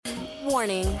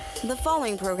Warning, the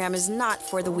following program is not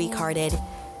for the weak-hearted,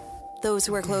 those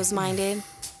who are closed-minded,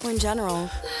 or in general,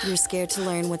 you're scared to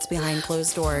learn what's behind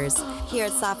closed doors. Here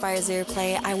at Sapphire's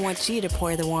Earplay, I want you to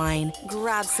pour the wine,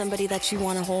 grab somebody that you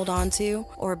want to hold on to,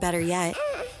 or better yet,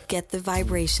 get the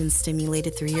vibrations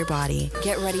stimulated through your body.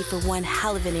 Get ready for one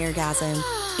hell of an orgasm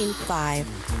in 5,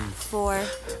 4,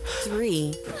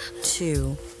 3,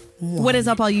 2, 1. What is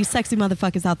up, all you sexy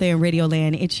motherfuckers out there in Radio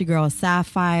Land? It's your girl,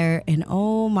 Sapphire, and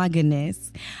oh my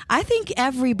goodness. I think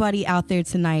everybody out there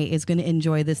tonight is going to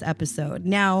enjoy this episode.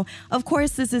 Now, of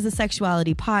course, this is a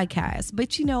sexuality podcast,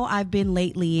 but you know, I've been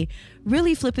lately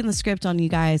really flipping the script on you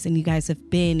guys, and you guys have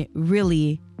been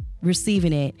really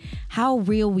receiving it, how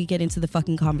real we get into the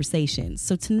fucking conversation.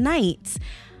 So tonight,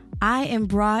 I have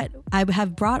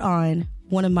brought on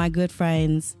one of my good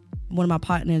friends, one of my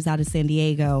partners out of San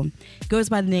Diego, goes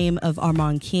by the name of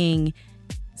Armand King.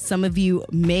 Some of you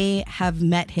may have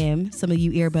met him. Some of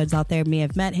you earbuds out there may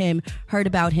have met him, heard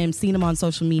about him, seen him on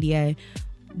social media.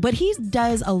 But he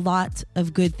does a lot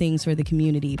of good things for the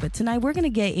community. But tonight we're going to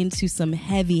get into some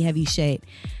heavy, heavy shit,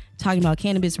 talking about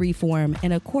cannabis reform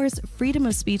and, of course, freedom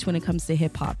of speech when it comes to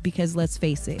hip hop. Because let's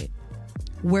face it,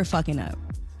 we're fucking up.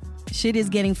 Shit is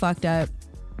getting fucked up.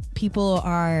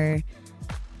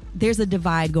 There's a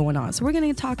divide going on. So we're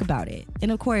going to talk about it. And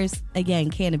of course,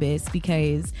 again, cannabis,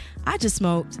 because I just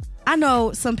smoked. I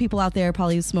know some people out there are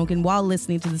probably smoking while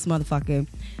listening to this motherfucker.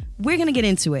 We're going to get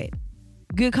into it.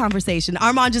 Good conversation.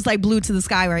 Armand just blew to the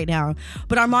sky right now.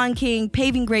 But Armand King,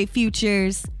 paving great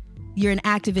futures. You're an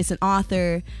activist and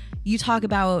author. You talk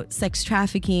about sex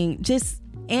trafficking,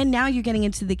 and now you're getting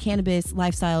into the cannabis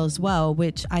lifestyle as well,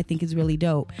 which I think is really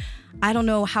dope. I don't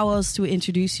know how else to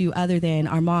introduce you other than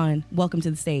Armand. Welcome to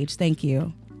the stage. Thank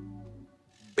you.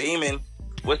 Beaming.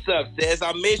 What's up, Sis?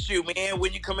 I miss you, man.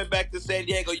 When you coming back to San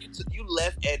Diego, you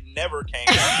left and never came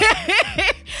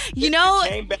back. You know, you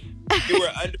came back, you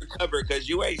were undercover because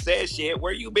you ain't said shit.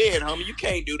 Where you been, homie? You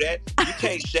can't do that. You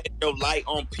can't shed your light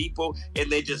on people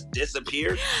and they just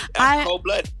disappear. That's cold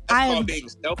blood. That's called being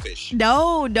selfish.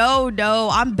 No.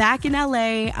 I'm back in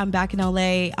LA. Working.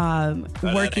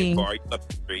 That ain't far. You up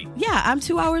the street. Yeah, I'm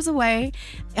 2 hours away.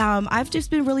 I've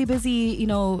just been really busy,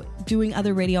 doing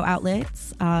other radio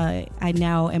outlets. I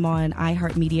now am on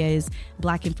iHeartMedia's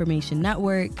Black Information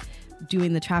Network,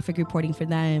 doing the traffic reporting for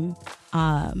them.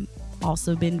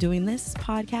 Also been doing this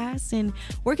podcast and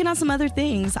working on some other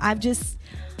things. I've just,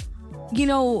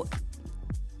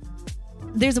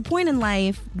 there's a point in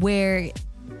life where,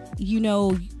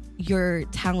 your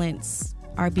talents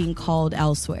are being called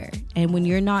elsewhere. And when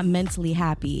you're not mentally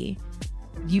happy,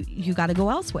 you got to go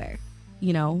elsewhere.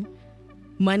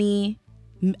 Money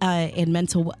and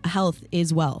mental health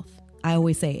is wealth. I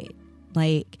always say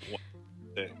it.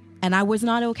 And I was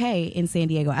not okay in San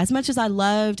Diego. As much as I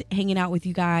loved hanging out with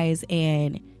you guys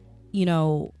and,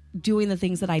 doing the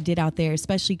things that I did out there,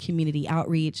 especially community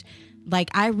outreach,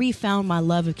 I refound my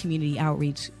love of community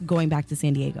outreach going back to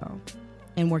San Diego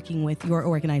and working with your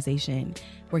organization,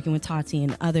 working with Tati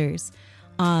and others.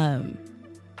 But,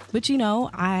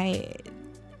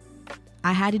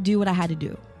 I had to do what I had to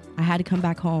do. I had to come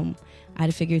back home. I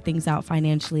had to figure things out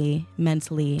financially,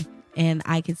 mentally, and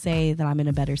I could say that I'm in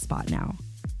a better spot now.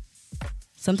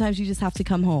 Sometimes you just have to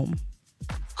come home.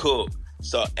 Cool.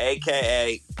 So,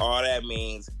 AKA, all that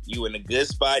means you in a good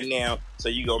spot now, so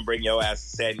you going to bring your ass to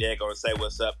San Diego and say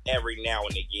what's up every now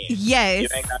and again. Yes. You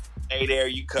ain't got to stay there.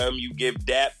 You come, you give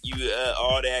dap,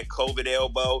 all that COVID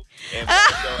elbow, and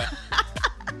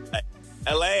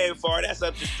LA ain't far. That's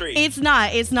up the street. It's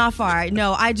not far.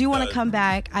 No, I do want to come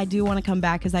back.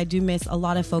 Because I do miss a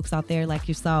lot of folks out there like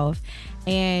yourself.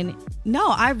 And no,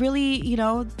 I really,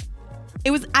 it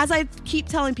was, as I keep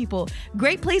telling people,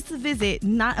 great place to visit,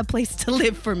 not a place to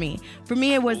live for me. For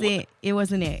me, it wasn't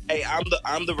it. Hey,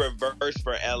 I'm the reverse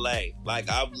for LA.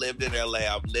 I've lived in LA,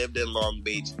 I've lived in Long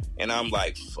Beach, and I'm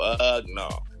like, fuck no.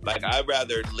 I'd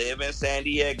rather live in San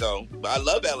Diego. I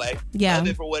love LA. Yeah. I love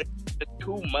it for what it's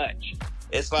too much.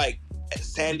 It's like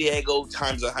San Diego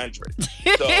times 100.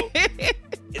 So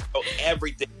it's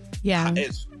everything. Yeah.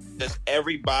 It's just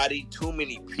everybody, too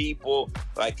many people,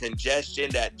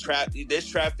 congestion, this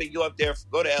traffic, you up there,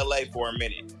 go to LA for a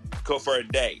minute, go for a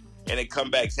day, and then come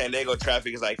back. San Diego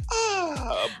traffic is a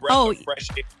breath of fresh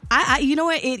air. You know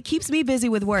what? It keeps me busy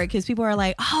with work because people are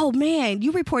like, oh man,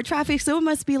 you report traffic, so it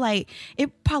must be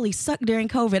it probably sucked during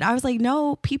COVID. I was like,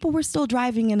 no, people were still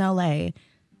driving in LA.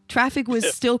 Traffic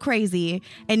was still crazy.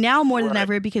 And now more than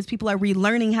ever, because people are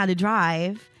relearning how to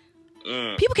drive,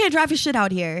 people can't drive for shit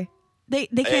out here. They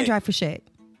can't drive for shit.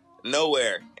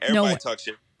 Everybody talks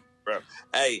shit, bro.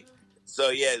 Hey,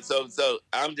 so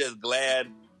I'm just glad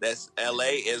That's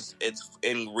LA it's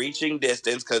in reaching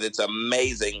distance because it's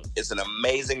amazing. It's an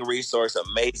amazing resource,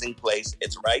 amazing place.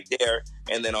 It's right there.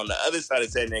 And then on the other side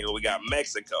of San Diego, we got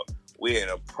Mexico. We're in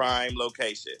a prime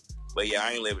location. But yeah,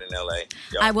 I ain't living in LA.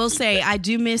 I will say, I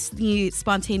do miss the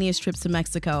spontaneous trips to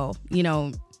Mexico. You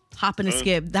know, hop and a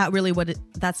skip.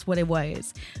 That's what it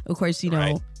was. Of course, you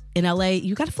know, in LA,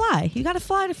 you got to fly. You got to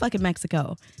fly to fucking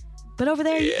Mexico. But over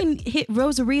there, you can hit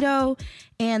Rosarito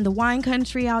and the wine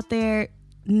country out there.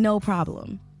 No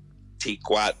problem.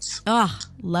 Tequats. Oh,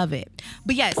 love it.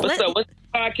 But yes. What's the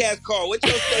podcast called? What's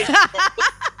your station called?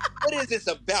 What is this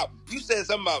about? You said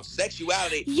something about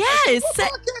sexuality. Yes.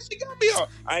 What podcast you got me on?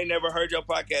 I ain't never heard your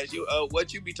podcast.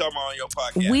 What you be talking about on your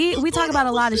podcast? We talk about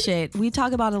a lot of shit. We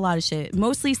talk about a lot of shit.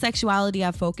 Mostly sexuality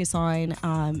I focus on,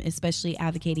 especially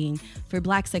advocating for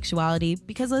Black sexuality.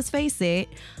 Because let's face it,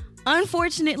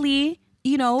 unfortunately,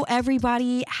 you know,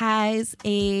 everybody has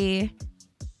a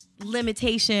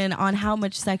limitation on how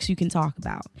much sex you can talk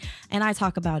about. And I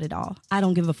talk about it all. I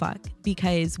don't give a fuck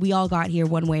because we all got here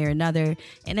one way or another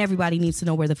and everybody needs to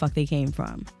know where the fuck they came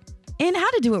from and how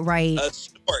to do it right. A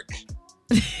stork.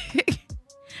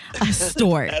 A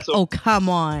stork. Oh, come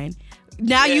on.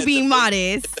 Now you being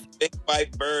modest. Big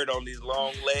white bird on these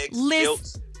long legs,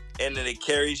 stilts, and then it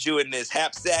carries you in this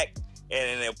knapsack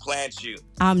and then it plants you.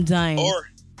 I'm done.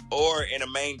 Or in a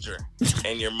manger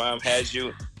and your mom has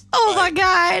you. Oh my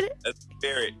God. A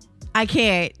spirit. I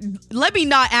can't. Let me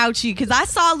not out you because I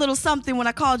saw a little something when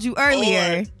I called you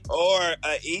earlier. Or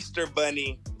a Easter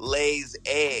bunny lays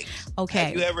eggs. Okay.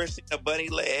 Have you ever seen a bunny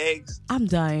lay eggs? I'm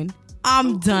done.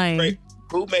 I'm done.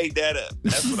 Who made that up?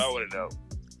 That's what I want to know.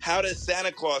 How does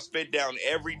Santa Claus fit down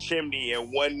every chimney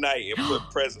in one night and put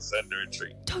presents under a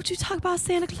tree? Don't you talk about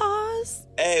Santa Claus?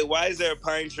 Hey, why is there a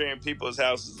pine tree in people's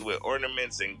houses with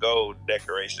ornaments and gold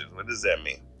decorations? What does that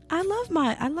mean? I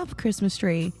love a Christmas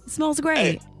tree. It smells great.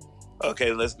 Hey,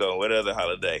 okay, let's go. What other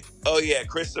holiday? Oh yeah,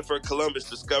 Christopher Columbus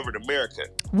discovered America.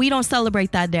 We don't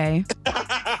celebrate that day.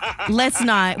 Let's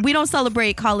not. We don't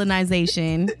celebrate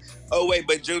colonization. Oh wait,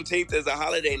 but Juneteenth is a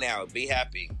holiday now. Be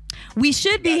happy. We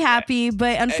should be happy,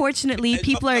 but unfortunately,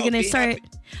 people are going to start. Happy.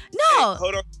 No. Hey,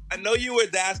 hold on. I know you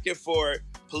was asking for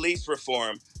police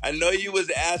reform. I know you was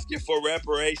asking for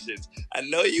reparations. I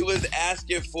know you was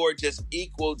asking for just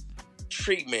equal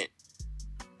treatment,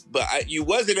 but you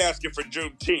wasn't asking for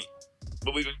Juneteenth.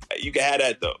 But you can have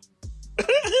that though.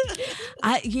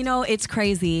 It's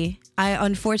crazy.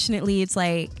 Unfortunately, it's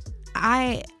like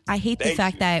I hate the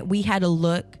fact that we had to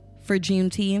look for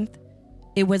Juneteenth.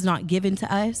 It was not given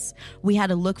to us. We had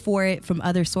to look for it from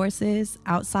other sources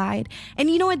outside. And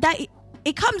you know what?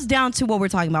 It comes down to what we're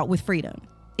talking about with freedom.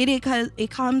 It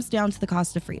comes down to the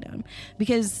cost of freedom,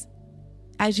 because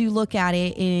as you look at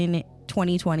it in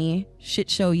 2020, shit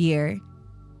show year,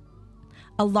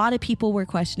 a lot of people were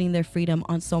questioning their freedom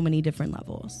on so many different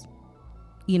levels.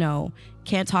 You know,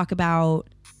 can't talk about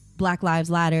Black Lives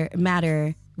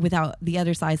Matter without the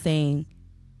other side saying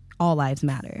all lives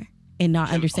matter and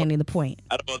not understanding the point.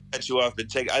 I don't want to cut you off,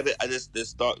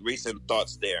 but recent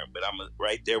thoughts there, but I'm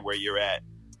right there where you're at.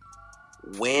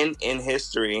 When in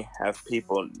history have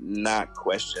people not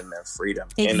questioned their freedom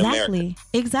in America?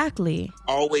 Exactly.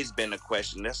 Always been a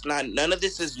question. None of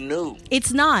this is new.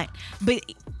 It's not. But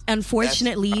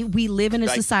unfortunately, we live in a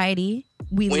society.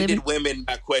 When did women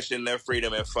not question their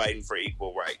freedom and fighting for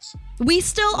equal rights? We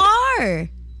still are.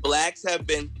 Blacks have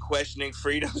been questioning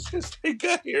freedom since they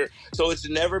got here. So it's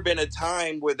never been a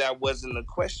time where that wasn't a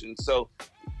question. So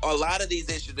a lot of these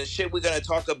issues, the shit we're going to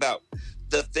talk about,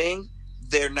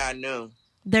 they're not new.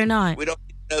 They're not. We don't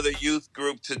need another youth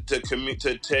group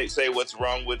to say what's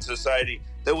wrong with society.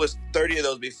 There was 30 of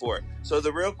those before. So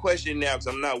the real question now, because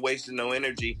I'm not wasting no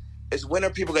energy, is when are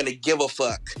people going to give a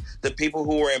fuck? The people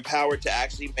who are empowered to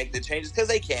actually make the changes, because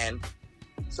they can.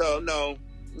 So no,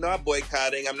 not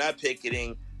boycotting. I'm not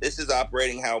picketing. This is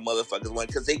operating how motherfuckers want,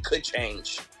 because they could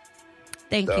change.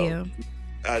 Thank you.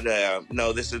 No,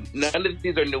 none of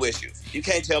these are new issues. You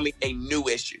can't tell me a new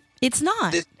issue. It's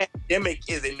not. This pandemic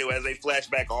isn't new as they flash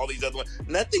back all these other ones.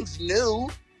 Nothing's new.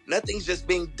 Nothing's just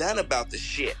being done about the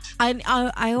shit.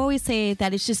 I always say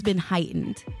that it's just been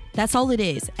heightened. That's all it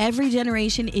is. Every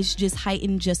generation is just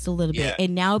heightened just a little bit.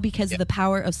 And now because of the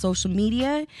power of social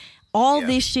media, all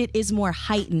this shit is more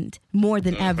heightened more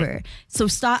than ever. So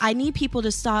I need people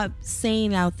to stop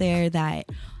saying out there that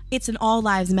it's an all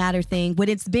lives matter thing when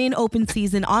it's been open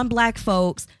season on Black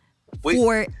folks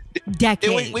for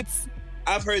decades.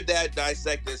 I've heard that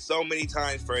dissected so many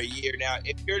times for a year now.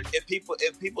 If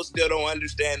people still don't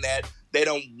understand that, they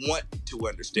don't want to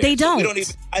understand. They don't.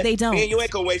 They don't. Man, you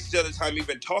ain't gonna waste each other's time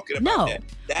even talking about that.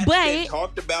 That's been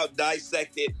talked about,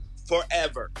 dissected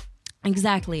forever.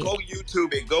 Exactly. Go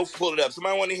YouTube it. Go pull it up.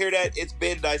 Somebody want to hear that? It's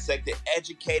been dissected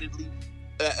educatedly,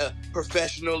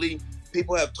 professionally.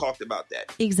 People have talked about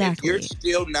that. Exactly. If you're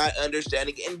still not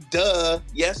understanding, and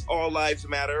yes, all lives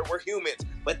matter. We're humans.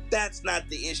 But that's not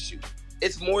the issue.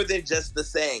 It's more than just the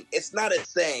saying. It's not a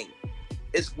saying.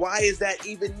 It's why is that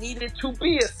even needed to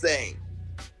be a saying?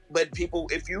 But people,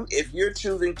 if you're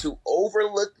choosing to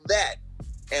overlook that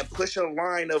and push a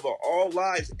line over all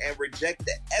lives and reject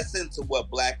the essence of what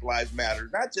Black Lives Matter,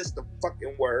 not just the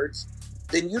fucking words,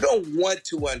 then you don't want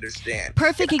to understand.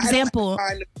 Perfect example.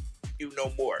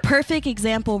 No more. Perfect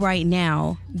example right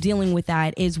now dealing with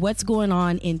that is what's going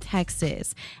on in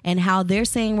Texas and how they're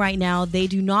saying right now they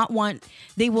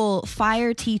will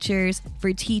fire teachers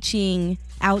for teaching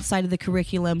outside of the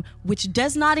curriculum, which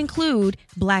does not include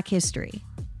Black history,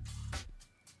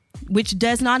 which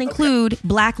does not include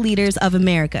Black leaders of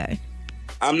America.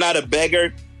 I'm not a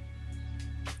beggar.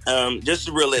 Just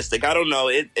realistic. I don't know.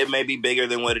 It may be bigger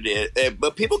than what it is,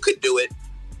 but people could do it.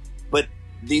 But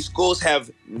these schools have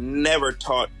never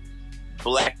taught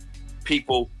Black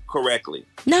people correctly.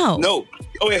 No. Oh,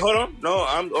 wait, hold on. No,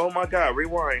 oh my God,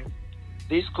 rewind.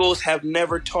 These schools have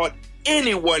never taught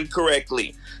anyone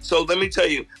correctly. So let me tell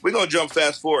you, we're going to jump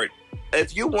fast forward.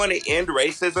 If you want to end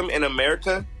racism in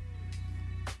America,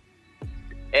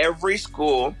 every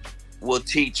school will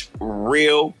teach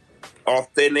real,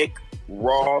 authentic,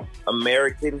 raw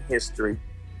American history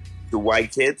to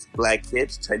white kids, Black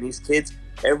kids, Chinese kids,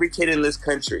 every kid in this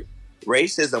country.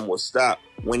 Racism will stop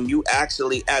when you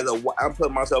actually, I'm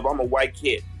putting myself, I'm a white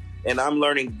kid, and I'm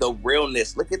learning the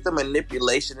realness. Look at the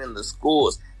manipulation in the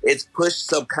schools. It's pushed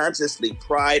subconsciously.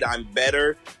 Pride, I'm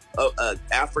better.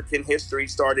 African history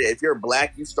started, if you're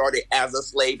Black, you started as a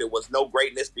slave. There was no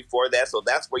greatness before that, so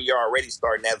that's where you're already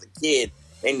starting as a kid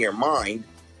in your mind,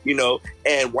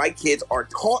 and white kids are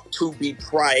taught to be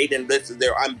pride, and this is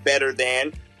their I'm better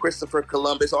than Christopher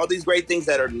Columbus, all these great things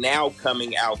that are now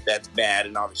coming out that's bad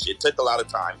and all this shit. Took a lot of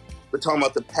time. We're talking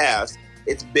about the past.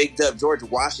 It's bigged up. George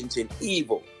Washington,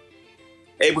 evil.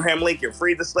 Abraham Lincoln,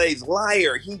 free the slaves,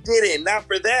 liar. He did it, not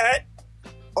for that.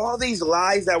 All these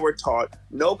lies that were taught,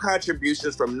 no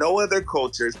contributions from no other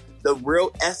cultures, the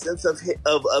real essence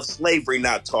of slavery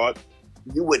not taught,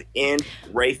 you would end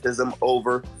racism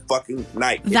over fucking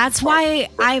night. That's why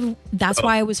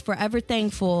I was forever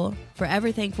thankful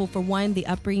for one, the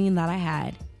upbringing that I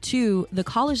had. Two, the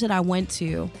college that I went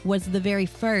to was the very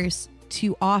first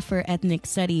to offer ethnic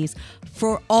studies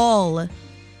for all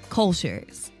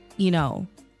cultures,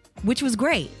 which was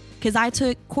great because I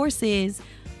took courses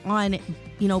on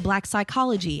Black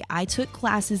psychology. I took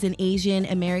classes in Asian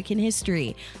American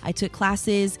history. I took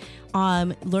classes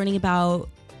learning about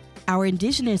our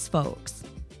indigenous folks,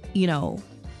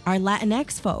 our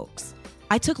Latinx folks.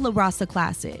 I took La Raza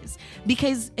classes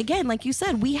because, again, like you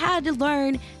said, we had to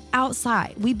learn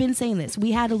outside. We've been saying this.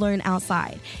 We had to learn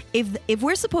outside. If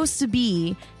we're supposed to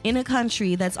be in a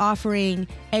country that's offering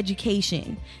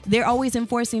education, they're always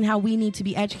enforcing how we need to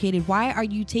be educated. Why are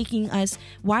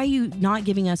you not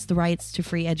giving us the rights to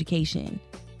free education?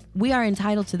 We are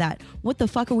entitled to that. What the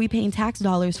fuck are we paying tax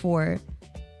dollars for?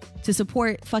 To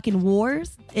support fucking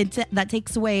wars? That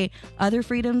takes away other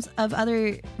freedoms of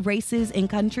other races and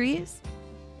countries?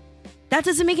 That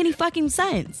doesn't make any fucking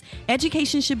sense.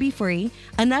 Education should be free.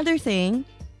 Another thing,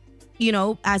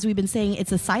 as we've been saying,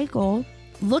 it's a cycle.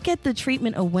 Look at the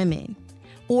treatment of women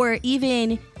or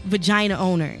even vagina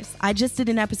owners. I just did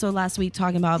an episode last week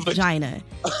talking about vagina.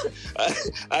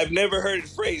 I've never heard it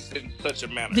phrased in such a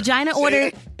manner. Vagina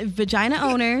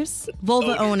owners,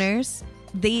 vulva owners.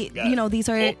 These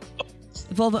are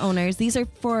vulva owners. These are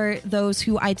for those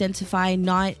who identify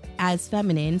not as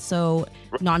feminine, so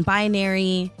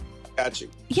non-binary. Got you.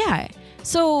 Yeah.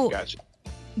 So got you.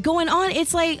 Going on,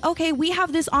 it's like, okay, we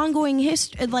have this ongoing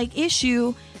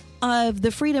issue of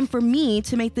the freedom for me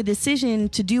to make the decision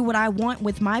to do what I want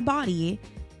with my body,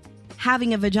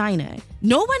 having a vagina.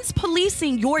 No one's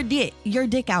policing your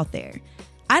dick out there.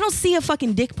 I don't see a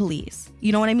fucking dick police.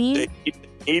 You know what I mean?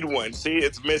 Need one. See,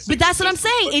 it's missing. But that's what I'm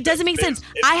saying. It doesn't make sense.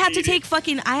 I have to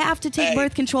take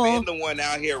birth control. They're the one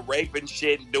out here raping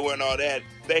shit and doing all that.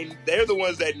 They're the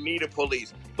ones that need a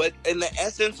police. But in the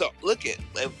essence of, look at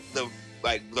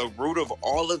the root of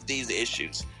all of these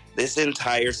issues, this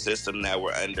entire system that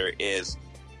we're under it's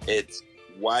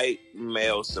white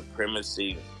male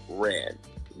supremacy ran.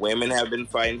 Women have been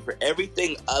fighting for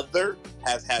everything. Other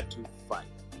has had to fight.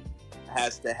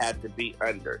 Had to be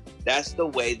under. That's the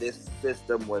way this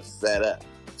system was set up.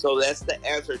 So that's the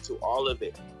answer to all of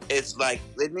it. It's like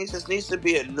just needs to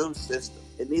be a new system.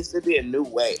 It needs to be a new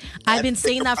way. I've been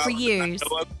saying that for years.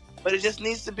 but it just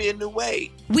needs to be a new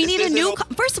way. We need a new.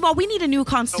 First of all, we need a new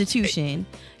constitution.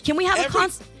 Okay. Can we have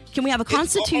Can we have a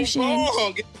constitution? It's all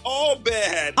wrong. It's all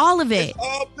bad. All of it. It's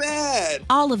all bad.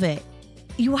 All of it.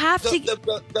 You have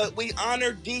to. We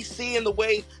honor DC in the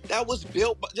way that was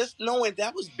built. Just knowing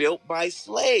that was built by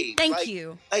slaves. Thank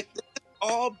you. Like it's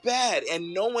all bad,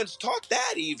 and no one's taught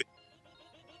that even.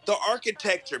 The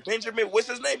architecture, Benjamin. What's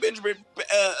his name? Benjamin.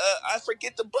 I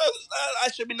forget the brothers. I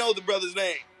should know the brother's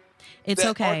name. It's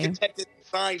that okay. Architect that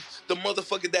designed the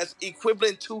motherfucker that's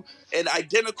equivalent to and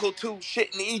identical to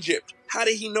shit in Egypt. How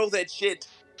did he know that shit?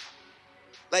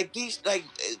 Like these,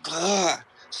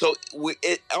 So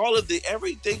all of the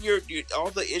everything all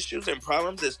the issues and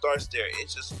problems, it starts there.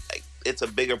 It's just like it's a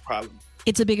bigger problem.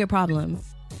 It's a bigger problem.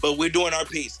 But we're doing our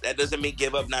piece. That doesn't mean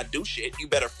give up, not do shit. You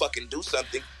better fucking do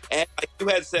something. And like you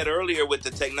had said earlier with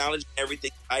the technology and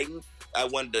everything, I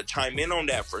wanted to chime in on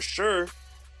that for sure.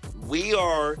 We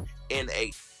are in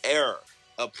a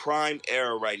prime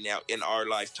era right now in our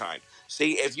lifetime.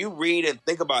 See, if you read and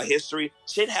think about history,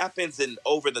 shit happens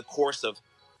over the course of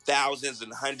thousands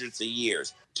and hundreds of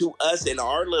years. To us in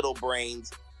our little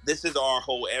brains, this is our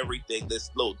whole everything. This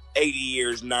little 80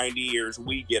 years, 90 years,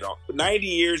 we get off. 90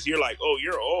 years, you're like, oh,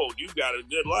 you're old. You got a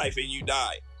good life and you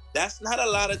die. That's not a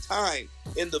lot of time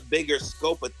in the bigger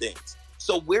scope of things.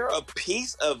 So we're a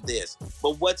piece of this.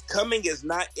 But what's coming is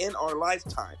not in our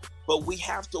lifetime. But we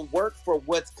have to work for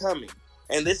what's coming.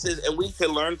 And we can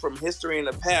learn from history in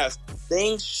the past.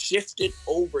 Things shifted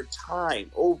over time,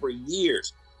 over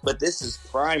years. But this is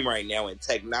prime right now in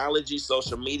technology,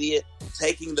 social media,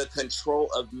 taking the control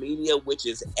of media, which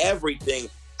is everything,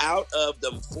 out of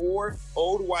them 4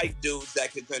 old white dudes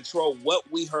that can control what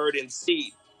we heard and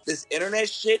see. This internet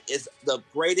shit is the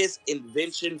greatest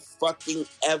invention fucking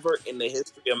ever in the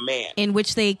history of man. In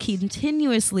which they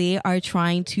continuously are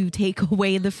trying to take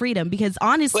away the freedom. Because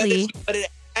honestly... But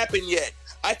it happened yet.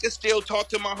 I can still talk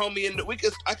to my homie and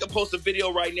I could post a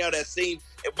video right now that's seen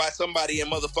by somebody in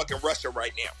motherfucking Russia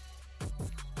right now.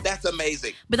 That's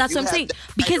amazing. But that's what I'm saying.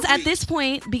 Because at this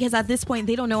point,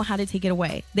 they don't know how to take it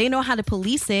away. They know how to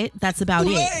police it. That's about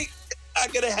it. It's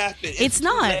not gonna happen. It's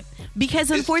not. Because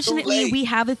unfortunately, we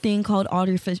have a thing called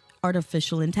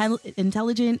artificial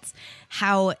intelligence.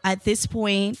 How at this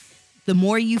point, the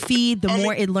more you feed, the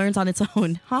more it learns on its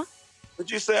own. Huh? What'd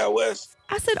you say I was?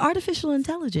 I said artificial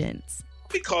intelligence.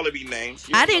 Be calling me names.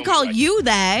 I didn't call you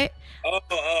that.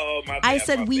 Oh, my bad. I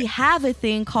said we have a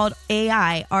thing called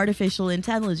AI, artificial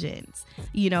intelligence.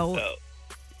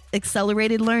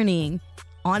 Accelerated learning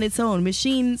on its own.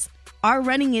 Machines are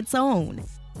running its own.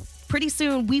 Pretty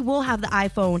soon, we will have the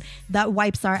iPhone that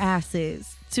wipes our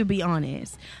asses, to be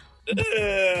honest. It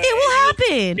will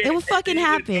happen. It will fucking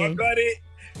happen.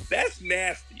 That's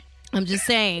nasty. I'm just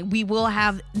saying, we will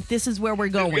have. This is where we're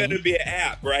going. It's gonna be an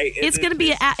app, right? It's gonna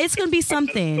be an app. It's gonna be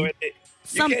something. You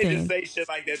can't just say shit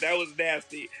like that. That was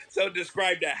nasty. So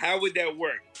describe that. How would that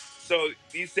work? So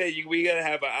you said we gotta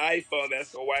have an iPhone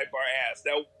that's gonna wipe our ass.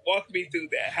 Now walk me through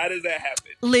that. How does that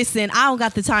happen? Listen, I don't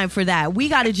got the time for that. We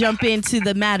got to jump into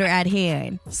the matter at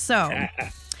hand. So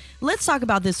let's talk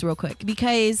about this real quick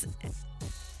because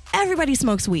everybody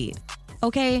smokes weed.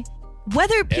 Okay,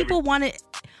 whether people want it.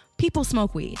 People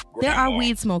smoke weed. There are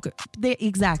weed smokers.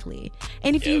 Exactly.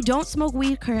 And if you don't smoke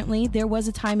weed currently, there was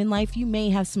a time in life you may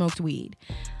have smoked weed.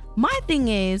 My thing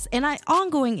is, and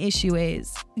ongoing issue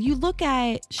is, you look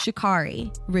at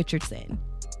Sha'Carri Richardson,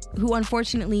 who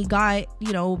unfortunately got,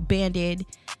 banded,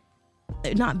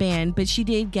 not banned, but she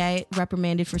did get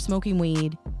reprimanded for smoking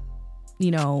weed,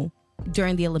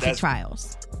 during the Olympic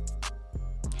trials.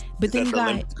 But then you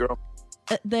got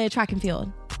the track and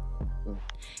field.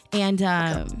 And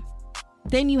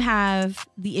then you have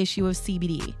the issue of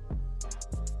CBD.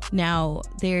 Now,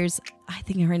 I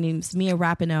think her name's Mia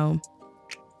Rapinoe.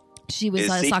 She was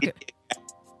a soccer.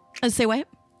 Say what?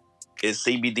 Is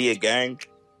CBD a gang?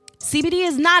 CBD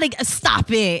is not a.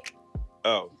 Stop it.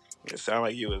 Oh, it sounded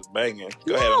like you was banging.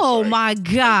 Go ahead. Oh my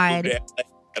God.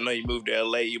 I know you moved to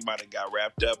LA. You might have got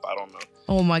wrapped up. I don't know.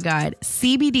 Oh my God.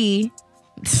 CBD.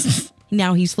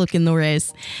 Now he's flicking the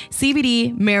wrist.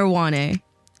 CBD, marijuana.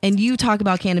 And you talk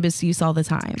about cannabis use all the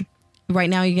time.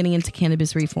 Right now, you're getting into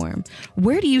cannabis reform.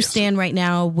 Where do you stand right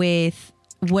now with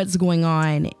what's going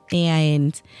on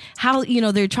and how,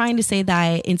 they're trying to say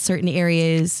that in certain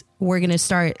areas, we're going to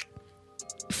start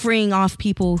freeing off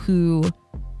people who,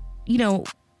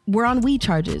 were on weed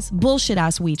charges, bullshit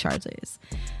ass weed charges.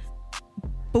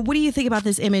 But what do you think about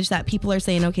this image that people are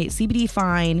saying, okay, CBD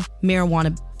fine,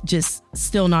 marijuana just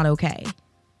still not okay?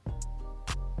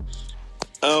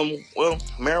 Well,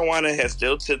 marijuana has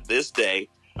still to this day,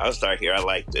 I'll start here, I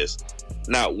like this.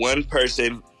 Not one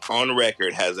person on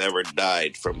record has ever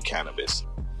died from cannabis.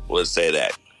 We'll say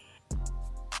that.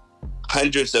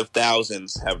 Hundreds of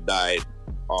thousands have died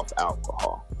off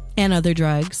alcohol. And other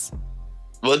drugs.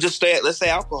 Well, let's say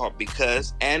alcohol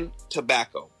and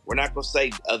tobacco. We're not going to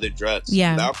say other drugs.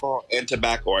 Yeah. Alcohol and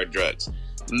tobacco are drugs.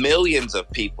 Millions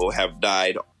of people have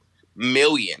died.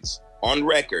 Millions on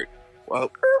record.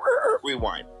 Well,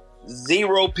 rewind.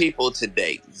 Zero people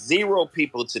today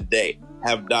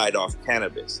have died off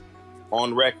cannabis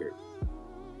on record.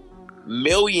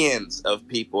 Millions of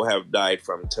people have died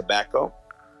from tobacco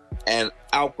and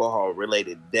alcohol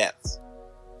related deaths.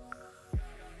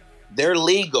 They're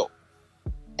legal.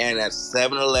 And at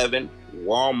 7-Eleven,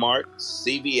 Walmart,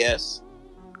 CVS,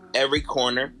 every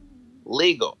corner,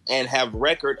 legal, and have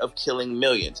record of killing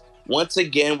millions. Once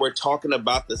again, we're talking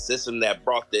about the system that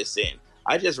brought this in.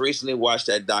 I just recently watched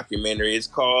that documentary. It's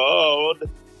called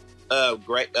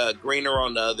Greener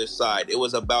on the Other Side. It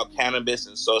was about cannabis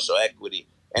and social equity,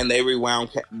 and they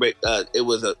rewound. It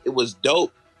was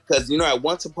dope because at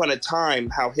once upon a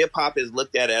time, how hip hop is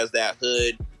looked at as that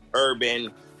hood,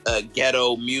 urban,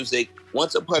 ghetto music.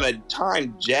 Once upon a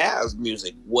time, jazz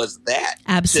music was that.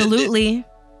 Absolutely.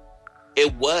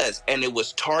 It was, and it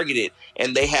was targeted,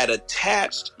 and they had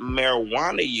attached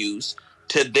marijuana use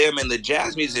to them and the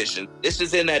jazz musicians. This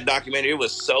is in that documentary. It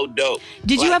was so dope.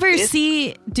 Did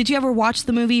you ever watch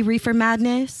the movie Reefer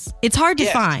Madness? It's hard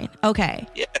to find. Okay.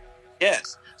 Yeah.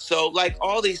 Yes. So like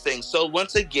all these things. So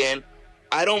once again,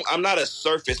 I'm not a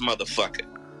surface motherfucker.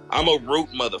 I'm a root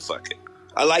motherfucker.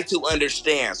 I like to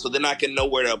understand so then I can know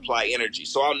where to apply energy.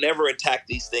 So I'll never attack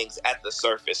these things at the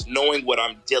surface, knowing what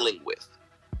I'm dealing with.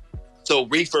 So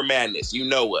Reefer Madness,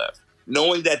 of.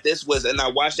 Knowing that this was, and I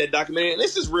watched that documentary, and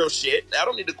this is real shit. I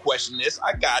don't need to question this.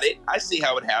 I got it. I see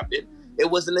how it happened. It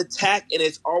was an attack, and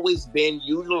it's always been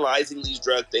utilizing these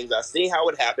drug things. I see how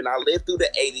it happened. I lived through the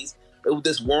 80s. It was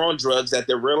this war on drugs that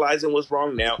they're realizing was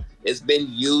wrong now. It's been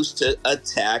used to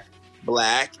attack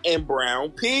black and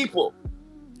brown people.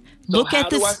 So Look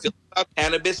at this. How do I feel about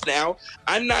cannabis now?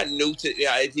 I'm not new to.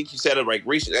 I think you said it right.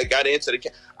 Recently, I got into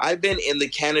the. I've been in the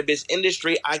cannabis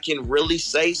industry. I can really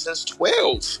say since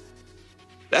 12.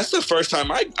 That's the first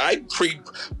time I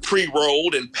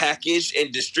pre-rolled and packaged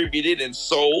and distributed and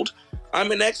sold. I'm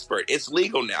an expert. It's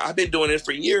legal now. I've been doing it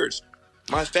for years.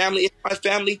 It's my family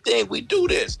thing. We do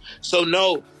this. So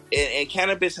no, and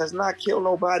cannabis has not killed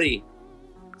nobody.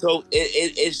 So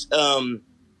it's gonna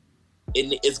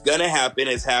happen.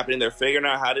 It's happening. They're figuring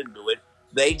out how to do it.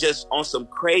 They just on some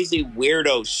crazy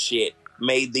weirdo shit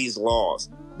made these laws.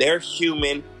 They're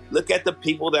human. Look at the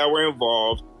people that were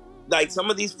involved. Like some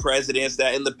of these presidents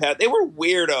that in the past, they were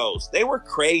weirdos. They were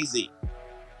crazy.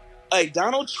 Like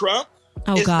Donald Trump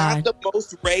is not the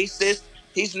most racist.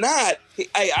 He's not.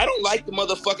 I don't like the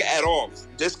motherfucker at all.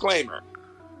 Disclaimer.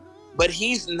 But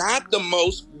he's not the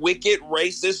most wicked,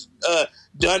 racist,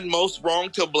 done most wrong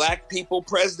to black people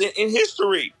president in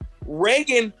history.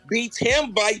 Reagan beats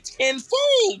him by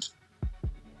tenfold.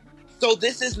 So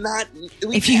this is not...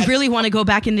 If you really want to go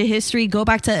back into history, go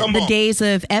back to the days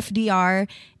of FDR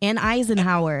and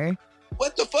Eisenhower.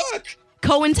 What the fuck?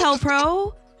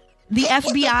 COINTELPRO? The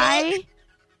FBI?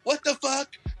 What the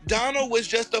fuck? Donald was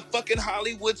just a fucking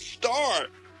Hollywood star.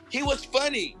 He was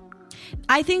funny.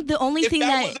 I think the only thing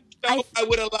that... I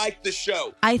would have liked the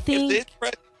show. I think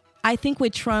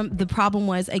with Trump, the problem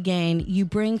was, again, you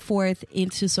bring forth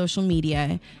into social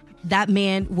media... That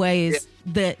man was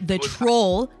the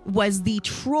troll, was the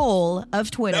troll of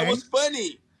Twitter. That was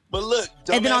funny. But look,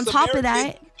 and then on top of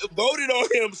that, voted on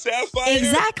him, Sapphire.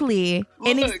 Exactly.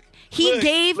 He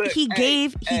gave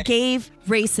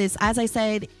racists. As I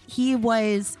said, he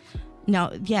was.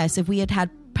 Now, yes, if we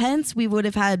had Pence, we would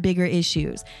have had bigger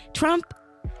issues. Trump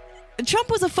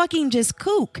was a fucking just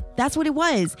kook. That's what it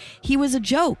was. He was a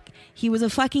joke. He was a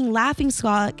fucking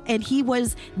laughingstock, and he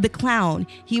was the clown.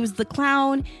 He was the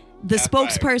clown. The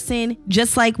spokesperson,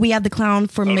 just like we have the clown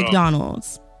for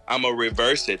McDonald's. I'm going to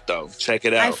reverse it, though. Check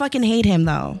it out. I fucking hate him,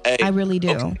 though. Hey, I really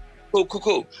do. Okay.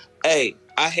 Cool. Hey,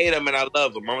 I hate him and I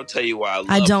love him. I'm going to tell you why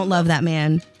I don't love that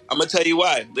man. I'm going to tell you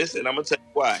why. Listen, I'm going to tell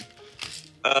you why.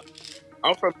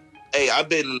 I've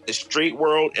been in the street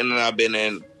world, and then I've been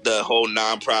in the whole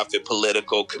nonprofit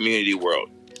political community world.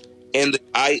 And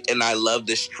I love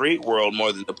the street world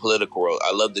more than the political world.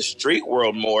 I love the street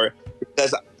world more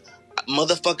because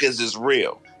motherfuckers is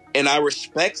real. And I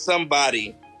respect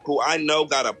somebody who I know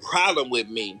got a problem with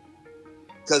me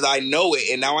because I know it.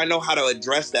 And now I know how to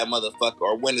address that motherfucker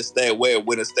or when to stay away or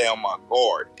when to stay on my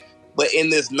guard. But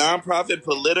in this nonprofit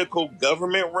political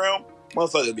government realm,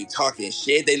 motherfuckers be talking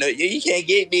shit. They know you can't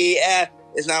get me.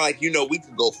 It's not like, we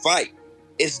could go fight.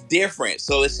 It's different.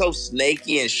 So it's so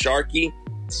snaky and sharky.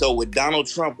 So with Donald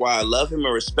Trump, while I love him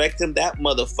and respect him, that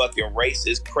motherfucking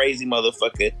racist, crazy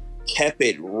motherfucker kept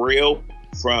it real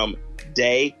from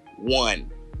day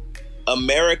one.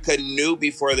 America knew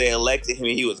before they elected him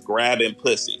he was grabbing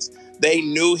pussies. They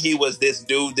knew he was this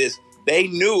dude, they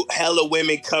knew hella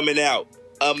women coming out.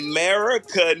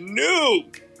 America knew.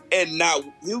 And now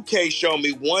you can't show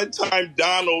me one time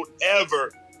Donald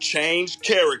ever changed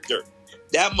character.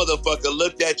 That motherfucker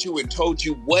looked at you and told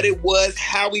you what it was,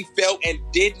 how he felt, and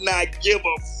did not give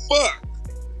a fuck.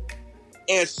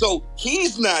 And so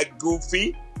he's not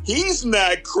goofy. He's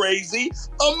not crazy.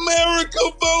 America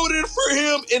voted for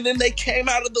him. And then they came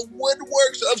out of the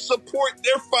woodworks of support.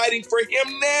 They're fighting for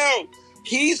him now.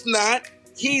 He's not.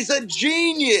 He's a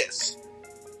genius.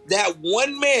 That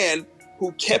one man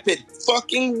who kept it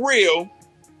fucking real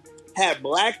had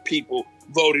black people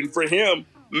voting for him.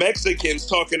 Mexicans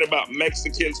talking about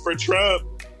Mexicans for Trump.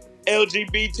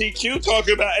 LGBTQ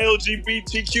talking about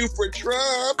LGBTQ for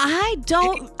Trump. I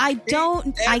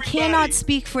cannot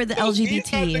speak for the LGBT.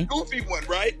 He's not the goofy one,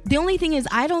 right? The only thing is,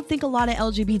 I don't think a lot of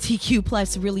LGBTQ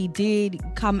plus really did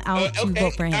come out to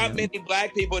vote for him. Not many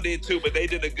black people did too, but they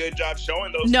did a good job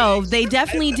showing those No, things. they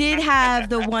definitely did have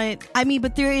the one. I mean,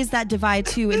 but there is that divide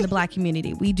too in the black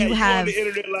community. We do have on the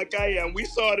internet like I am. We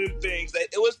saw them things. It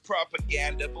was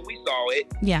propaganda, but we saw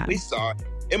it. Yeah, we saw it.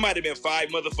 It might have been 5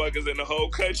 motherfuckers in the whole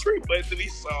country, but we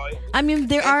saw it. I mean,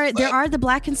 there are the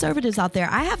black conservatives out there.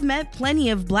 I have met plenty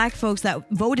of black folks that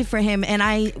voted for him, and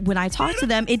when I talk to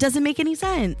them, it doesn't make any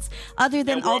sense. Other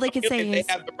than all they could say is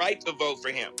they have the right to vote for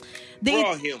him. We're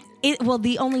all human. Well,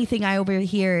 the only thing I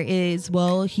overhear is,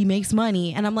 well, he makes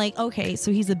money, and I'm like, okay,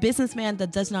 so he's a businessman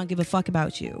that does not give a fuck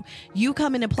about you. You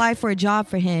come and apply for a job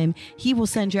for him, he will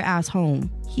send your ass home.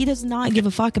 He does not give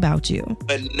a fuck about you.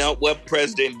 But not what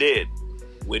president did.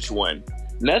 Which one?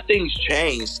 Nothing's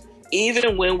changed.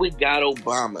 Even when we got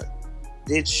Obama,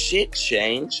 did shit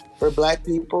change for black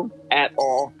people at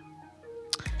all?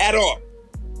 At all.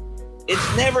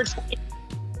 It's never changed.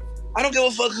 I don't give a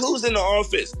fuck who's in the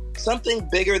office. Something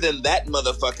bigger than that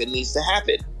motherfucker needs to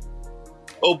happen.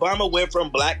 Obama went from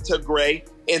black to gray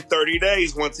in 30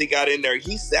 days once he got in there.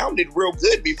 He sounded real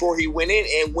good before he went in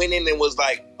and was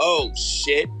like, oh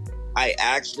shit, I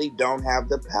actually don't have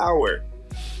the power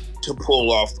to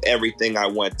pull off everything I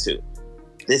want to.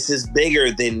 This is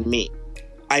bigger than me.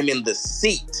 I'm in the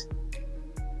seat.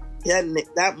 Yeah,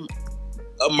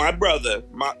 my brother,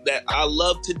 that I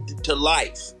love to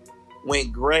life,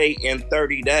 went gray in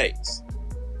 30 days.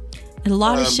 And a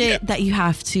lot of shit that you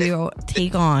have to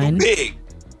take on. Big.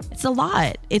 It's a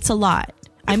lot. It's a lot.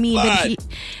 I mean,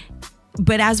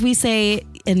 but as we say,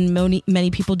 and many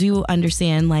people do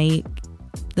understand, like,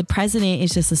 the president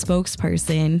is just a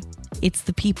spokesperson. It's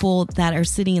the people that are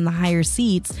sitting in the higher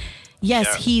seats.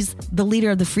 Yes, he's the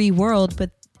leader of the free world,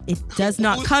 but it does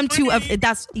not come to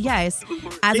that's yes.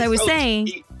 As I was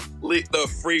saying,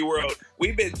 the free world.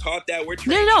 We've been taught that. We're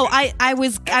no. I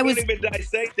was even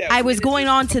dissect that. I was going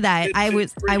on to that. I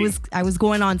was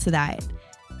going on to that.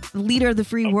 Leader of the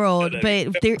free world, but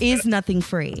there is nothing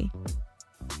free.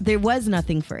 There was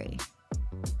nothing free.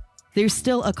 There's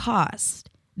still a cost.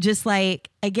 Just like,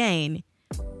 again,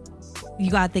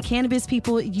 you got the cannabis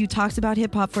people. You talked about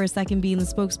hip hop for a second being the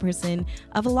spokesperson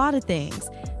of a lot of things.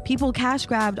 People cash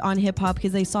grabbed on hip hop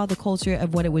because they saw the culture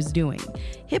of what it was doing.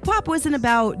 Hip hop wasn't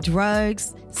about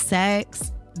drugs,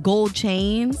 sex, gold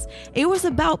chains. It was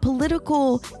about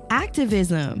political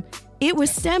activism. It was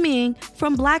stemming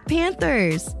from Black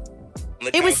Panthers.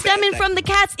 It was stemming from the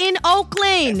cats in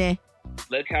Oakland.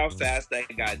 Look how fast they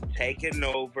got taken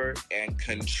over and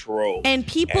controlled. And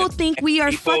people think we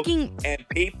are fucking... And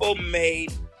people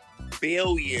made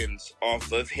billions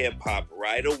off of hip-hop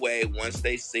right away once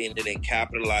they seen it and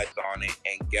capitalized on it.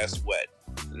 And guess what?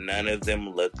 None of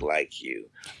them look like you.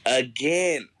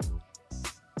 Again.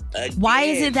 Why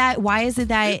is it that...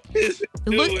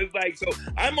 Look, it's like, so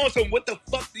I'm on some, what the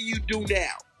fuck do you do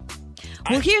now?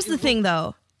 Well, here's the thing,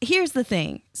 though. Here's the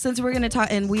thing. Since we're going to talk,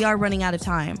 and we are running out of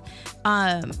time,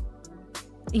 as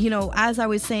I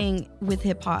was saying with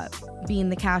hip hop being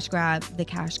the cash grab, the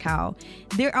cash cow,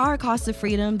 there are costs of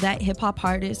freedom that hip hop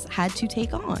artists had to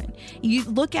take on. You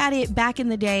look at it back in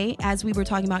the day, as we were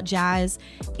talking about jazz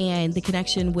and the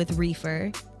connection with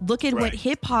reefer. Look at what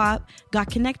hip hop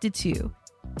got connected to.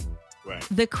 Right.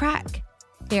 The crack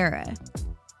era.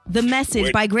 The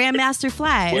Message by Grandmaster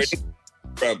Flash.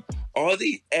 From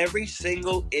every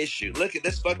single issue. Look at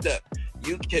this fucked up.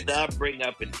 You cannot bring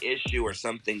up an issue or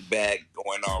something bad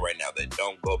going on right now that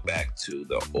don't go back to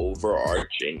the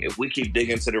overarching. If we keep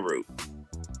digging to the root,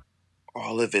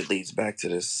 all of it leads back to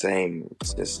the same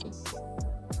system.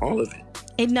 All of it.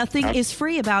 And nothing is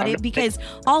free about it because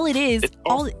all it is,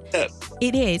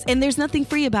 it is. And there's nothing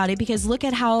free about it because look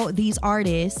at how these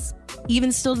artists,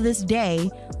 even still to this day,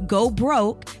 go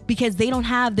broke because they don't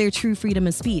have their true freedom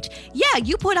of speech. Yeah,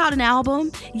 you put out an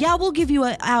album. Yeah, we'll give you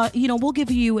we'll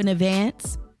give you an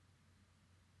advance.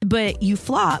 But you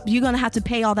flop, you're going to have to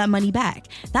pay all that money back.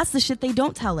 That's the shit they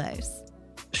don't tell us.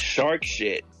 Shark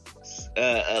shit.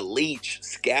 A leech,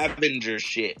 scavenger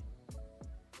shit.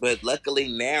 But luckily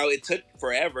now, it took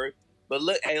forever. But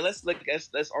look, hey, let's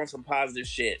on some positive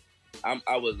shit.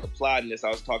 I was applauding this. I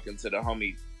was talking to the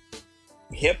homie.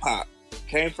 Hip hop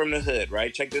came from the hood,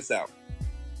 right? Check this out.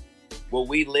 What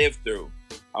we lived through.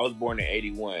 I was born in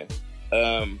 81.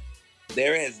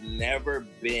 There has never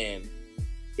been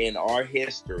in our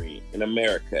history in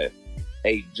America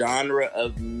a genre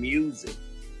of music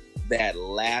that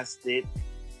lasted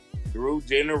through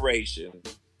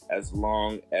generations as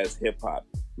long as hip hop.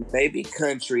 Maybe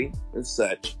country and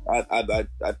such. I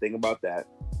think about that,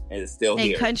 and it's still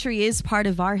here. And country is part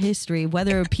of our history,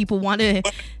 whether people want to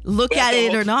look at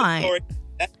it or not.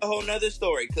 That's a whole nother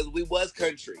story, because we was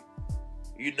country.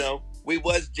 You know, we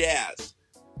was jazz.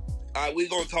 We're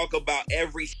going to talk about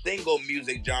every single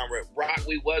music genre.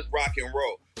 We was rock and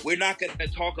roll. We're not going to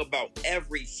talk about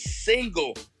every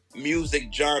single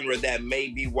music genre that may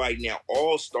be right now.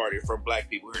 All started from black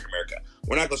people here in America.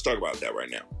 We're not going to talk about that right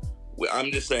now.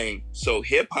 I'm just saying, so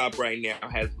hip-hop right now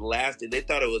has lasted. They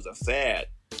thought it was a fad.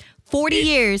 40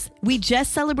 years. We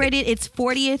just celebrated its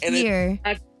 40th year.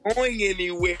 It's not going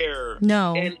anywhere.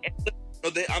 No. And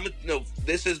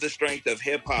this is the strength of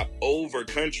hip-hop over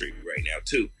country right now,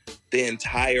 too. The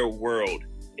entire world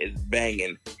is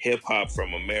banging hip-hop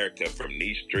from America, from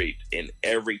these streets. In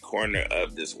every corner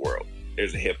of this world,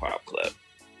 there's a hip-hop club.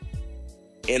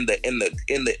 In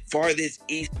the farthest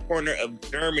east corner of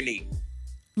Germany,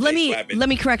 let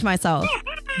me correct myself.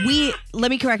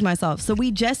 Let me correct myself. So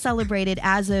we just celebrated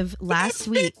as of last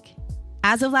week.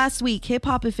 As of last week, hip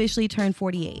hop officially turned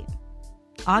 48.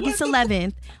 August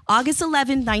 11th,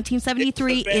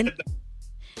 1973.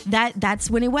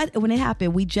 That's when it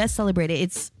happened. We just celebrated.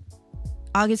 It's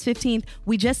August 15th.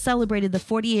 We just celebrated the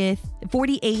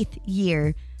 48th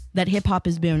year that hip hop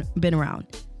has been around.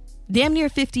 Damn near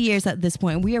 50 years at this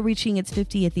point. We are reaching its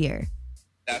 50th year.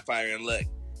 That fire and look,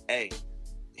 hey.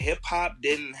 Hip hop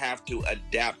didn't have to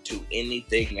adapt to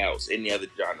anything else, any other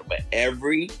genre, but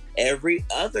every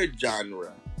other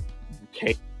genre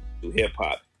came to hip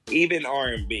hop, even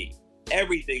R&B.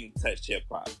 Everything touched hip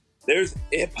hop. There's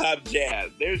hip hop jazz.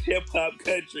 There's hip hop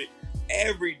country.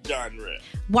 Every genre.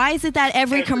 Why is it that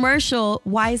every commercial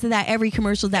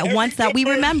that once that we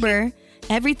remember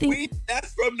everything?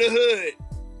 That's from the hood.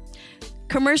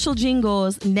 Commercial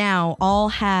jingles now all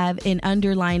have an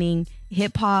underlining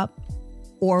hip hop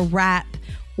or rap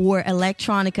or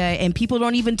electronica, and people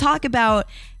don't even talk about,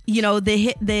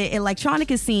 the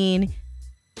electronica scene.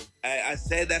 I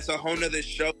said that's a whole nother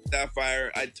show,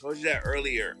 Sapphire. I told you that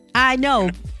earlier. I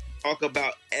know. Talk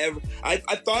about I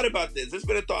thought about this. It's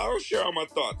been a thought. I don't share all my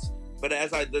thoughts, but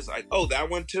as I listen, oh, that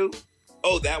one too.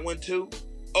 Oh, that one too.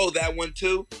 Oh, that one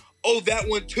too. Oh, that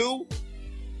one too.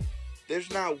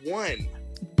 There's not one.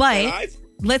 But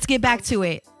let's get back to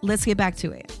it.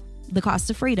 The cost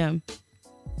of freedom.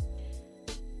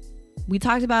 We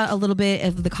talked about a little bit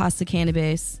of the cost of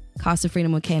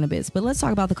freedom with cannabis, but let's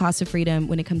talk about the cost of freedom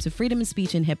when it comes to freedom of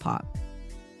speech in hip hop.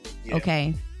 Yeah.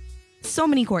 Okay. So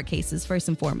many court cases, first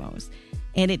and foremost.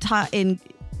 And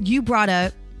you brought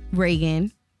up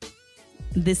Reagan.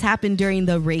 This happened during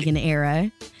the Reagan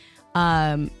era.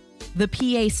 The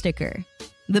PA sticker.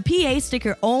 The PA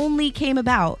sticker only came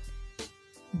about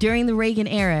during the Reagan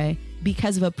era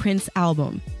because of a Prince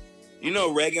album. You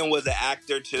know, Reagan was an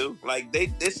actor too. Like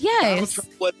this yes.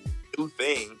 was a new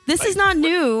thing. This is not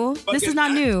new. This is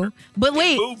not new. But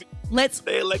wait,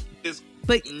 they elected this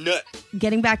nut.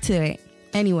 Getting back to it.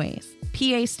 Anyways,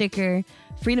 PA sticker,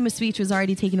 freedom of speech was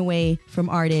already taken away from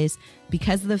artists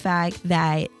because of the fact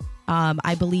that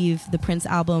I believe the Prince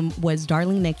album was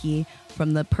Darling Nikki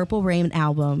from the Purple Rain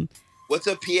album. What's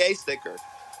a PA sticker?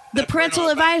 The parental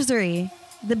advisory.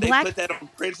 They put that on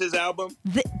Prince's album?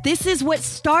 This is what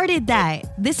started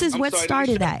that. This is what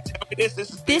started that.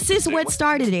 This is what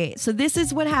started it. So this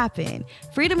is what happened.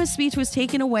 Freedom of speech was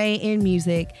taken away in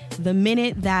music the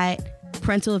minute that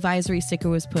parental advisory sticker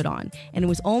was put on. And it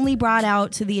was only brought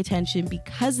out to the attention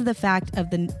because of the fact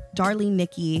of the Darling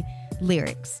Nikki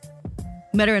lyrics.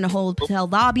 Met her in a hotel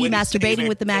lobby, masturbating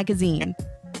with the magazine.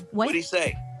 What did he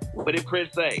say? What did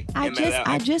Prince say?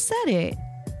 I just said it.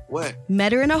 What?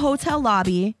 Met her in a hotel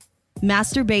lobby,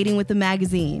 masturbating with the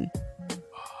magazine.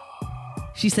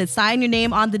 She said, sign your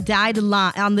name on the dotted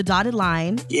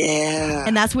line. Yeah.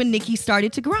 And that's when Nicki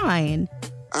started to grind.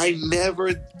 I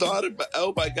never thought about,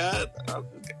 oh my God.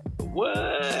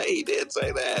 What? He did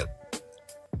say that.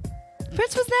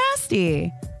 Prince was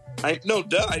nasty. I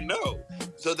know.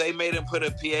 So they made him put a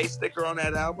PA sticker on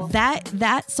that album?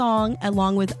 That song,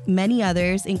 along with many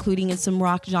others, including in some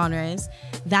rock genres,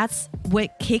 that's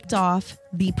what kicked off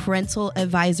the parental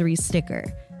advisory sticker.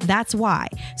 That's why.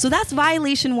 So that's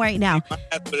violation right now.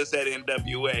 I would have said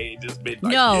NWA. Just been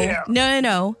like,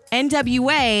 No.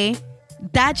 NWA,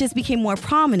 that just became more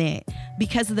prominent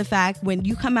because of the fact when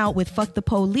you come out with fuck the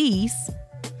police,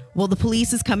 well, the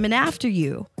police is coming after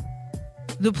you.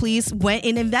 The police went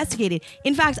and investigated.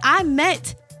 In fact, I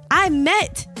met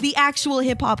the actual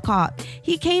hip hop cop.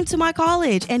 He came to my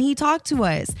college and he talked to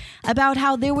us about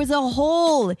how there was a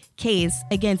whole case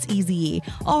against Eazy-E,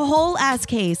 a whole ass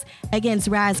case against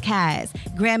Raz Kaz,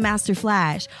 Grandmaster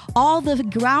Flash, all the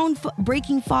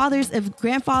groundbreaking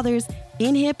grandfathers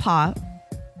in hip hop,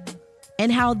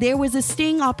 and how there was a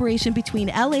sting operation between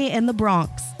LA and the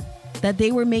Bronx. That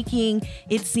they were making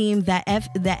it seem that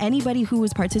anybody who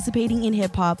was participating in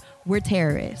hip hop were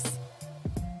terrorists.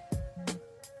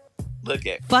 Look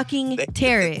at fucking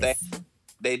terrorists.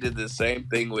 They did the same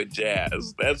thing with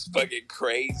jazz. That's fucking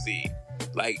crazy.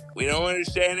 Like, we don't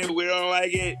understand it. We don't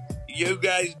like it. You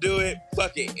guys do it.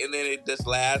 Fuck it. And then it just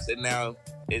lasts. And now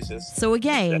it's just. So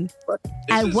again,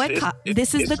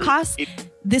 this is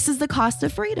the cost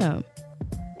of freedom.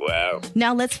 Wow.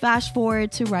 Now let's fast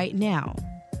forward to right now.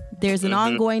 There's an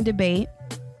ongoing debate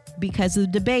because of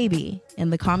DaBaby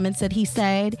and the comments that he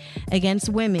said against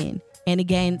women and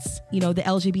against, the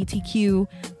LGBTQ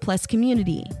plus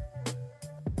community.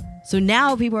 So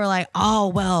now people are like, oh,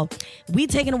 well, we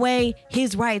taking away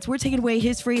his rights. We're taking away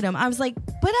his freedom. I was like,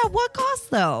 but at what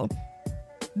cost, though?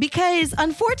 Because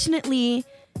unfortunately,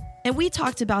 and we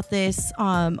talked about this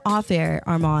off air,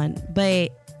 Armand, but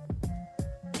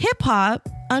hip hop,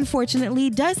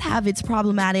 unfortunately, does have its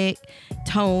problematic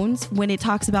tones when it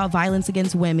talks about violence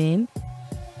against women,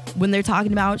 when they're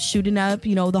talking about shooting up, the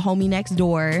homie next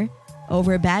door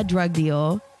over a bad drug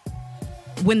deal,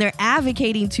 when they're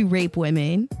advocating to rape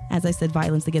women, as I said,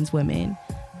 violence against women,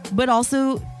 but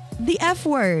also the F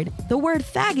word, the word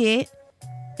faggot.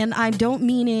 And I don't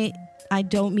mean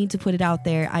to put it out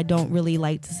there. I don't really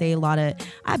like to say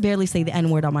I barely say the N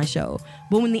word on my show.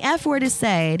 But when the F word is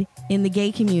said in the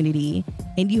gay community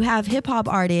and you have hip hop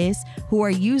artists who are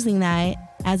using that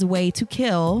as a way to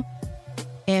kill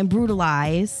and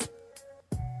brutalize,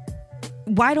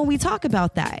 why don't we talk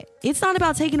about that? It's not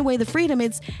about taking away the freedom.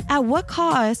 It's at what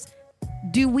cost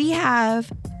do we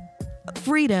have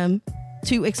freedom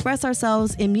to express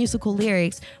ourselves in musical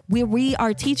lyrics where we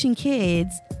are teaching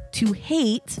kids to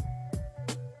hate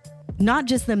not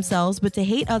just themselves, but to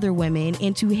hate other women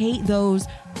and to hate those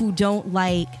who don't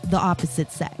like the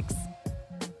opposite sex?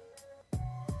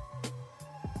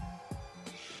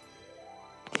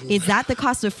 Is that the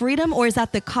cost of freedom or is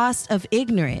that the cost of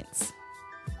ignorance?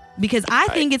 Because I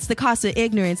think it's the cost of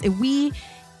ignorance. If we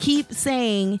keep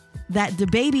saying that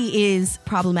DaBaby is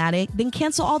problematic, then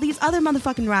cancel all these other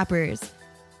motherfucking rappers.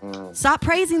 Stop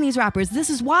praising these rappers. This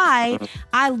is why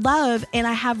I love and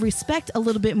I have respect a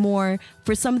little bit more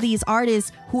for some of these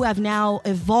artists who have now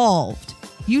evolved.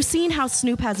 You've seen how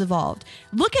Snoop has evolved.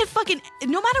 Look at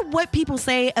no matter what people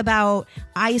say about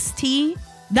Ice-T,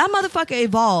 that motherfucker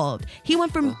evolved. He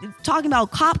went from talking about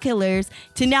cop killers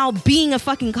to now being a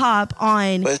fucking cop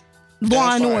on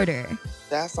Law and Order.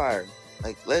 Sapphire.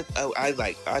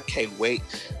 I can't wait.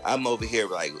 I'm over here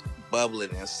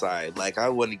bubbling inside. I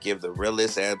want to give the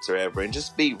realest answer ever and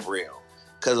just be real.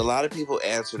 Because a lot of people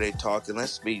answer, they talk, and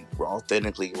let's be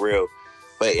authentically real.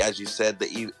 But as you said,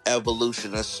 the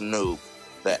evolution of Snoop,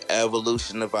 the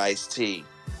evolution of Ice-T.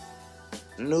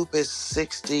 Snoop is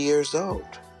 60 years old.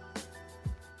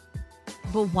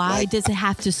 But why does it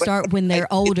have to start when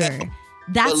they're older?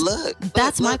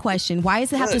 That's my question. Why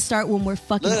does it have to start when we're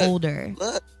fucking older?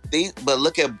 But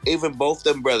look at even both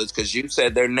them brothers, because you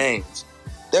said their names.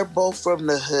 They're both from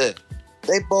the hood.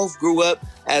 They both grew up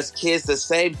as kids the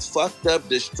same fucked up,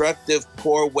 destructive,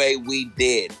 poor way we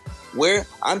did.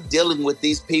 I'm dealing with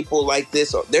these people like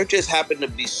this. They're just happen to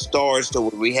be stars to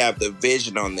where we have the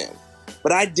vision on them.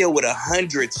 But I deal with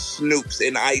 100 Snoops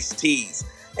and Ice-T's.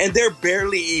 And they're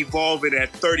barely evolving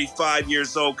at 35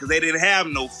 years old because they didn't have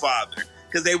no father.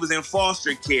 Because they was in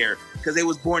foster care. Because they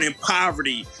was born in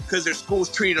poverty. Because their schools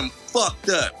treated them fucked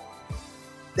up.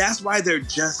 That's why they're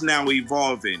just now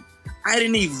evolving. I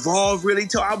didn't evolve really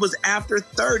till I was after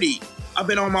 30. I've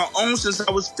been on my own since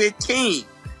I was 15.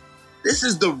 This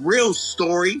is the real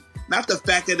story. Not the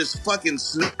fact that it's fucking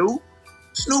Snoop.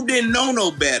 Snoop didn't know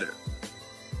no better.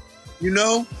 You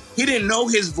know? He didn't know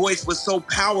his voice was so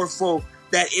powerful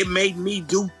that it made me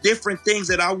do different things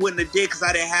that I wouldn't have did because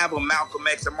I didn't have a Malcolm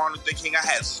X or Martin Luther King. I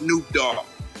had Snoop Dogg.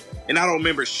 And I don't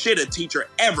remember shit a teacher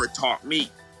ever taught me.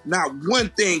 Not one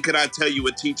thing could I tell you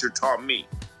a teacher taught me.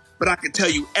 But I can tell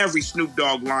you every Snoop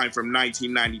Dogg line from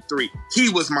 1993. He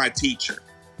was my teacher.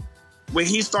 When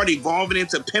he started evolving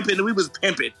into pimping, we was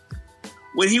pimping.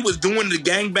 When he was doing the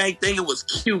gangbang thing, it was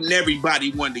cute and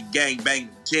everybody wanted to gangbang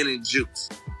gin and juice.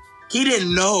 He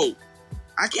didn't know.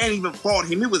 I can't even fault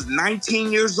him. He was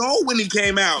 19 years old when he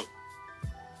came out.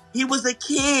 He was a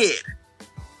kid.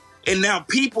 And now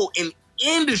people in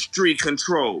industry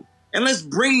control. And let's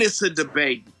bring this to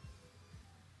debate.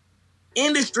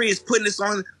 Industry is putting this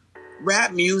on.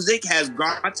 Rap music has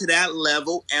gone to that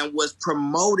level and was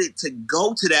promoted to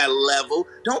go to that level.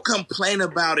 Don't complain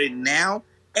about it now.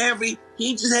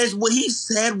 He just has what he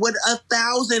said, what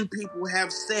 1,000 people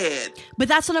have said. But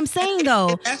that's what I'm saying,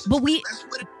 though. That's what it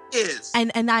is.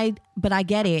 But I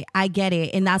get it.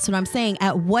 And that's what I'm saying.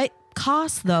 At what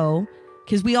cost, though?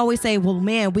 Because we always say, well,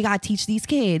 man, we got to teach these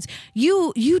kids.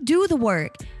 You do the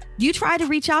work. You try to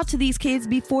reach out to these kids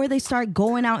before they start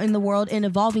going out in the world and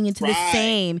evolving into the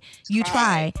same. You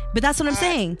try. But that's what I'm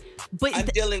saying. But I'm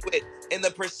dealing with, in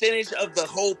the percentage of the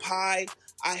whole pie,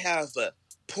 I have a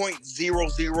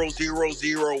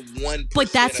 0.00001%.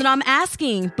 But that's what I'm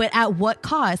asking. But at what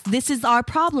cost? This is our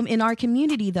problem in our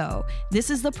community, though. This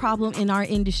is the problem in our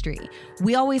industry.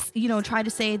 We always, try to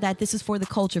say that this is for the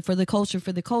culture, for the culture,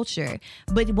 for the culture.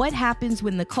 But what happens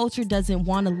when the culture doesn't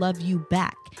want to love you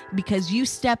back because you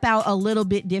step out a little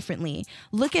bit differently?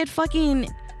 Look at fucking...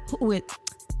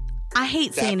 I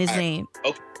hate saying his name.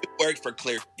 Okay, you worked for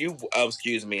Clear.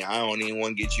 Excuse me. I don't even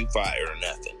want to get you fired or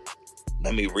nothing.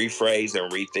 Let me rephrase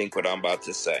and rethink what I'm about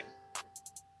to say.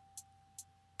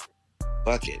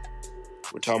 Fuck it.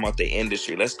 We're talking about the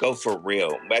industry. Let's go for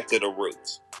real. Back to the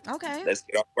roots. Okay. Let's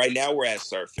get off. Right now we're at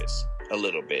surface a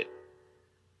little bit.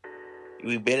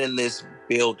 We've been in this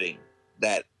building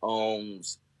that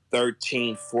owns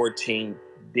 13, 14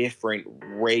 different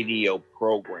radio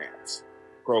programs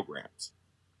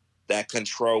that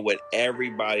control what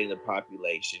everybody in the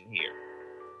population hears.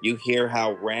 You hear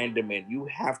how random, and you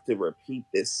have to repeat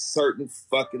this certain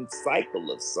fucking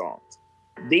cycle of songs.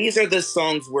 These are the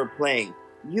songs we're playing.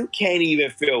 You can't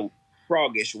even feel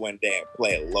froggish one day and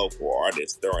play a local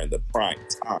artist during the prime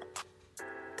time.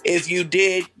 If you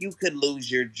did, you could lose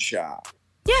your job.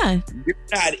 Yeah. You're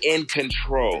not in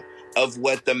control of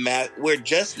what we're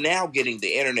just now getting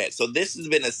the internet. So this has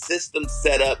been a system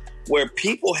set up where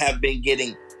people have been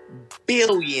getting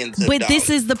billions of dollars. But this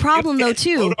is the problem, though,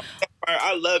 too.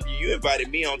 I love you. You invited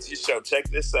me onto your show. Check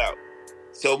this out.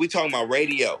 So we talking about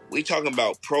radio. We talking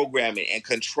about programming and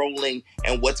controlling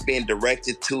and what's being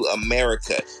directed to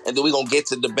America. And then we're going to get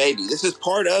to the baby. This is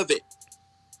part of it.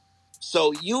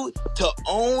 So to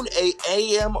own a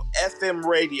AM, FM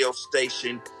radio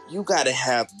station, you got to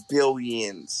have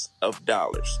billions of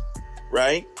dollars,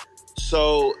 right?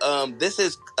 So this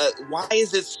is, why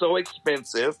is it so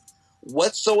expensive?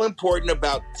 What's so important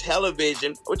about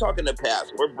television? We're talking the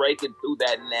past. We're breaking through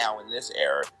that now in this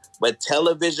era. But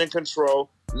television control,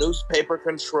 newspaper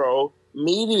control,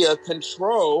 media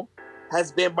control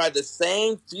has been by the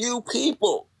same few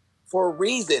people for a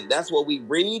reason. That's what we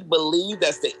read, believe.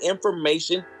 That's the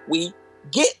information we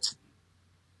get.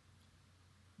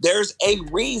 There's a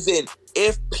reason.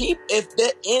 If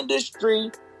the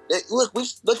industry, look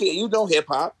at it, hip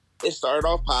hop. It started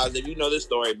off positive. You know the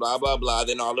story, blah, blah, blah.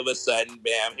 Then all of a sudden,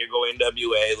 bam, here go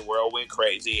NWA. The world went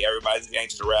crazy. Everybody's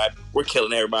gangster rap. We're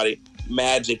killing everybody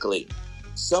magically.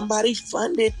 Somebody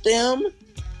funded them.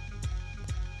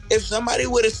 If somebody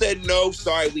would have said, no,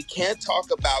 sorry, we can't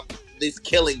talk about this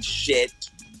killing shit.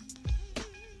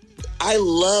 I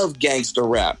love gangster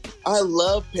rap. I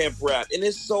love pimp rap. And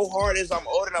it's so hard as I'm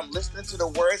older and I'm listening to the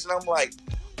words and I'm like,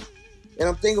 and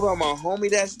I'm thinking about my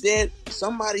homie that's dead.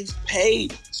 Somebody's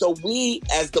paid. So we,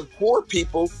 as the poor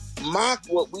people, mock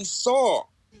what we saw.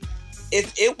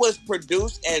 If it was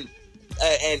produced and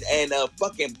a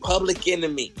fucking Public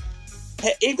Enemy,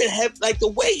 even like the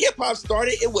way hip hop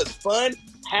started, it was fun,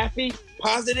 happy,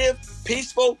 positive,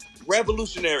 peaceful,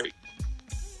 revolutionary.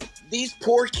 These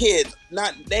poor kids,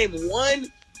 not name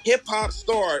one hip hop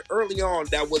star early on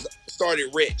that was started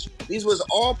rich. These was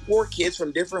all poor kids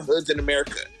from different hoods in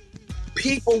America.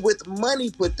 People with money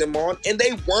put them on, and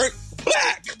they weren't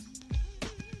black.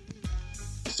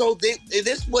 So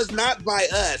this was not by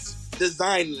us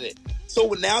designing it. So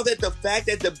now that the fact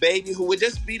that the baby, who would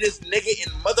just be this nigga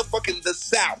in motherfucking the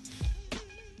South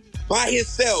by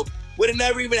himself, would have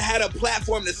never even had a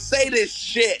platform to say this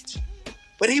shit.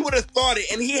 But he would have thought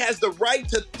it, and he has the right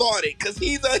to thought it because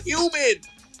he's a human.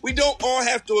 We don't all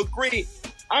have to agree.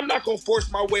 I'm not going to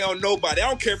force my way on nobody. I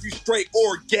don't care if you're straight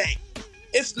or gay.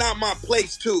 It's not my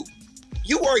place to.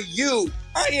 You are you.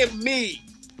 I am me.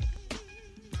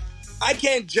 I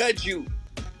can't judge you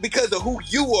because of who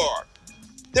you are.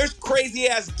 There's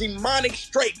crazy-ass demonic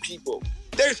straight people.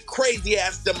 There's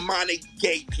crazy-ass demonic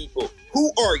gay people.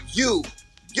 Who are you?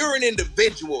 You're an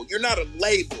individual. You're not a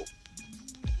label.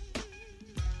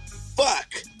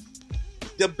 Fuck.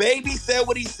 The baby said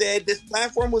what he said. This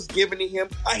platform was given to him.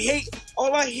 I hate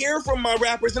all I hear from my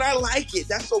rappers, and I like it.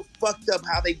 That's so fucked up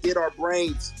how they did our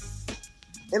brains.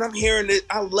 And I'm hearing it.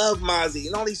 I love Mozzie,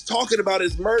 and all he's talking about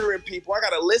is murdering people. I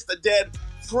got a list of dead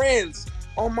friends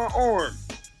on my arm.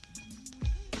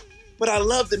 But I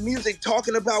love the music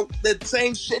talking about the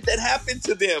same shit that happened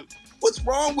to them. What's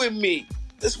wrong with me?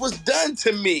 This was done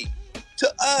to me,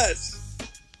 to us.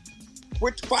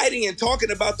 We're fighting and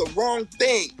talking about the wrong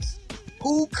things.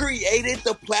 Who created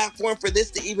the platform for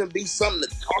this to even be something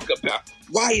to talk about?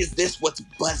 Why is this what's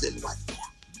buzzing right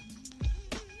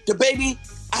now? The baby,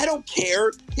 I don't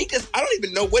care. I don't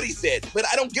even know what he said, but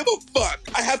I don't give a fuck.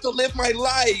 I have to live my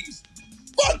life.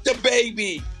 Fuck the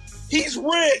baby. He's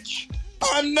rich.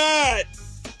 I'm not.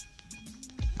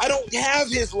 I don't have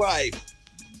his life.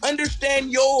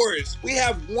 Understand yours. We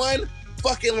have one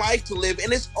fucking life to live,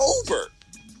 and it's over.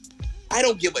 I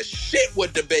don't give a shit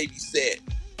what the baby said.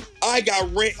 I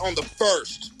got rent on the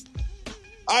 1st.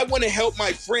 I want to help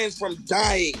my friends from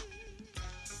dying.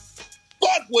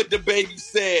 Fuck what the baby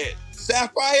said.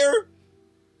 Sapphire,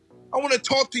 I want to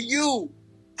talk to you.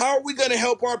 How are we going to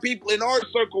help our people in our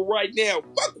circle right now?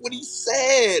 Fuck what he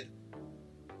said.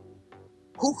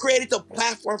 Who created the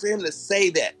platform for him to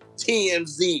say that?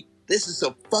 TMZ. This is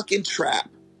a fucking trap.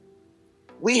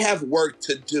 We have work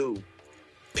to do.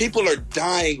 People are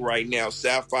dying right now,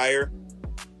 Sapphire.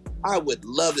 I would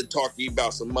love to talk to you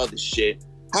about some other shit.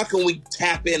 How can we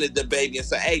tap into the baby and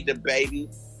say, hey, the baby,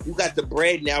 you got the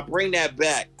bread now, bring that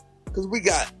back. Because we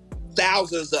got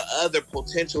thousands of other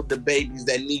potential babies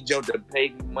that need your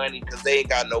baby money because they ain't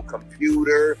got no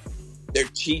computer. Their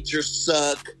teachers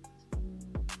suck.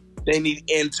 They need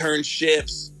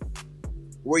internships.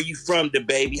 Where you from, the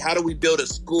baby? How do we build a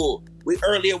school?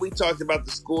 Earlier we talked about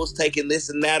the schools taking this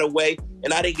and that away,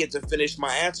 and I didn't get to finish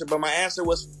my answer, but my answer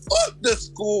was, fuck the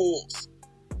schools.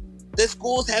 The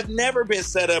schools have never been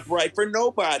set up right for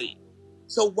nobody.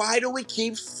 So why do we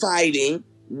keep fighting,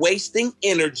 wasting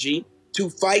energy to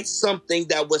fight something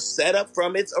that was set up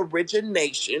from its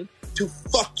origination to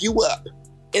fuck you up?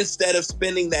 Instead of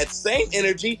spending that same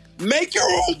energy, make your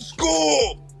own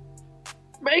school.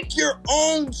 Make your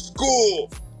own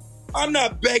school. I'm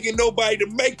not begging nobody to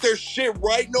make their shit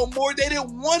right no more. They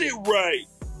didn't want it right.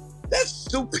 That's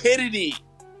stupidity.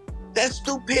 That's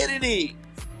stupidity.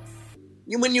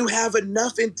 When you have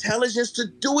enough intelligence to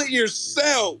do it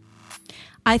yourself.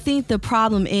 I think the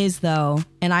problem is, though,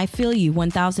 and I feel you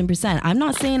 1,000%. I'm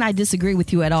not saying I disagree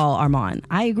with you at all, Armand.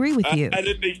 I agree with you. I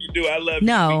didn't think you do. I love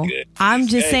no, you. No, I'm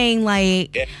just saying,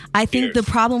 like, I think the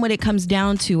problem when it comes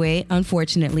down to it,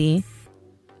 unfortunately,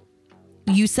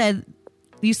 you said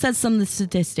some of the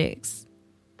statistics,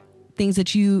 things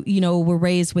that you were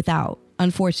raised without,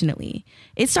 unfortunately.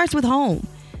 It starts with home.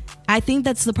 I think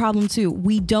that's the problem too.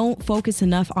 We don't focus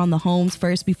enough on the homes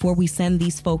first before we send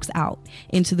these folks out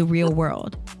into the real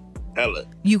world. Hella.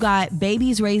 You got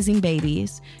babies raising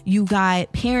babies. You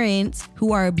got parents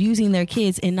who are abusing their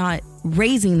kids and not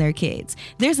raising their kids.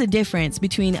 There's a difference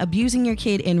between abusing your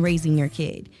kid and raising your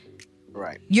kid.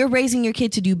 Right. You're raising your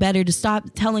kid to do better, to stop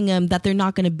telling them that they're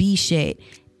not going to be shit,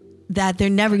 that they're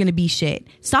never going to be shit.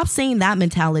 Stop saying that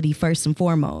mentality first and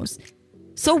foremost.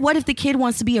 So what if the kid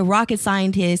wants to be a rocket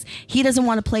scientist? He doesn't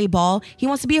want to play ball. He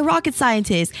wants to be a rocket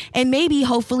scientist. And maybe,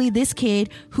 hopefully, this kid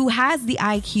who has the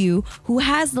IQ, who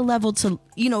has the level to,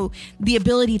 the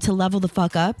ability to level the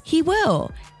fuck up, he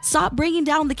will. Stop bringing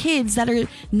down the kids that are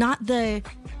not the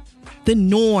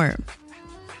norm.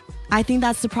 I think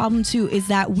that's the problem too, is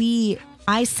that we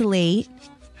isolate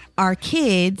our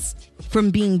kids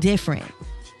from being different.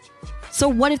 So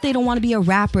what if they don't want to be a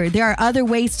rapper? There are other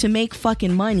ways to make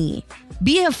fucking money.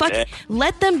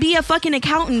 Let them be a fucking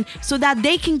accountant so that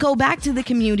they can go back to the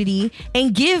community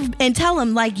and give and tell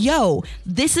them, like, yo,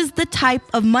 this is the type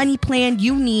of money plan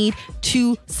you need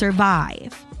to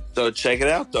survive. So check it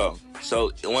out though.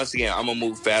 So once again, I'm gonna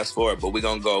move fast forward, but we're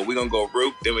gonna go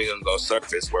root, then we're gonna go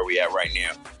surface where we at right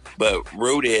now. But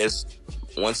root is,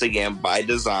 once again, by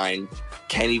design.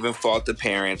 Can't even fault the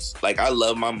parents. Like, I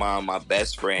love my mom, my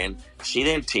best friend. She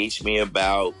didn't teach me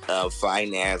about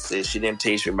finances. She didn't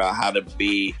teach me about how to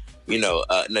be,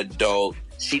 an adult.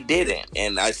 she didn't.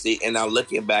 And now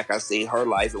looking back, I see her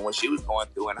life and what she was going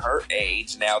through in her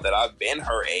age, now that I've been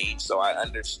her age, so I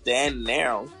understand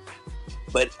now.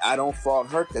 But I don't fault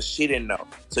her because she didn't know.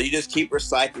 So you just keep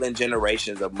recycling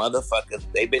generations of motherfuckers.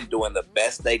 They've been doing the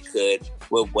best they could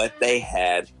with what they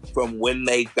had from when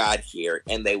they got here,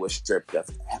 and they were stripped of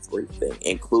everything,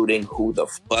 including who the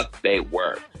fuck they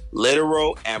were.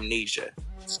 Literal amnesia.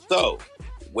 So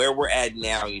where we're at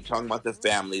now, you're talking about the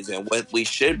families and what we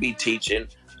should be teaching.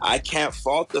 I can't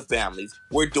fault the families.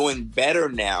 We're doing better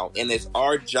now, and it's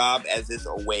our job as this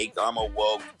awake, I'm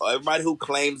awoke, everybody who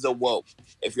claims awoke.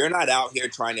 If you're not out here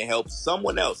trying to help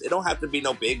someone else, it don't have to be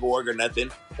no big org or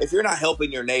nothing. If you're not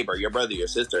helping your neighbor, your brother, your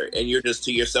sister, and you're just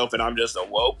to yourself and I'm just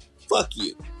awoke, fuck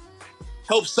you.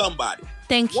 Help somebody.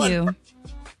 Thank you.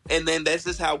 And then this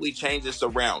is how we change this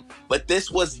around. But this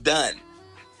was done.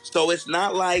 So it's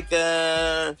not like,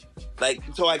 so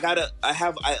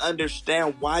I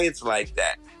understand why it's like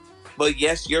that. But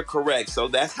yes, you're correct. So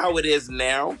that's how it is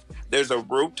now. There's a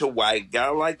root to why it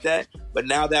got like that. But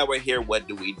now that we're here, what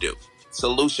do we do?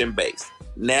 Solution based.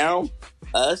 Now,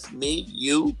 us, me,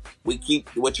 you, we keep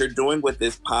what you're doing with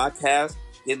this podcast,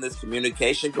 getting this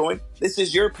communication going. This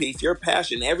is your piece, your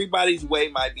passion. Everybody's way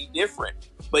might be different,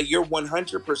 but you're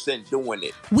 100% doing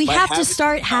it. We have to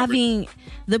start having,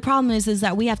 the problem is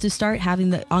that we have to start having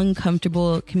the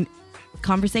uncomfortable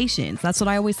conversations. That's what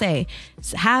I always say.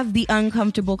 Have the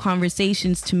uncomfortable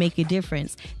conversations to make a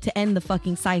difference, to end the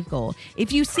fucking cycle.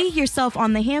 If you see yourself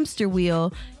on the hamster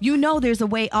wheel, you know there's a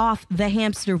way off the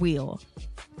hamster wheel.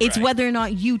 It's right. Whether or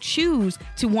not you choose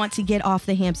to want to get off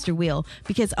the hamster wheel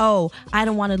because, I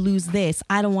don't want to lose this.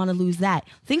 I don't want to lose that.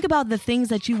 Think about the things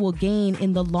that you will gain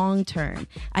in the long term.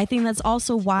 I think that's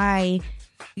also why,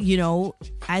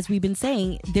 as we've been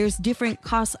saying, there's different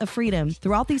costs of freedom.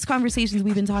 Throughout these conversations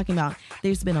we've been talking about,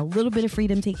 there's been a little bit of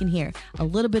freedom taken here, a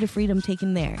little bit of freedom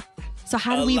taken there. So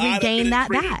how do we regain that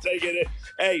back?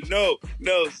 Hey, no.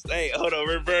 Hey, hold on,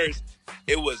 reverse.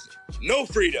 It was no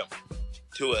freedom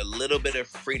to a little bit of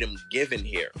freedom given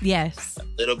here. Yes. A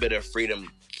little bit of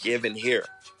freedom given here.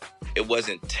 It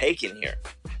wasn't taken here.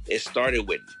 It started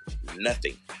with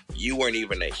nothing. You weren't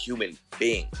even a human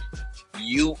being.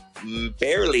 You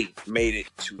barely made it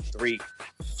to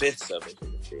 3/5 of a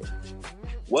human being.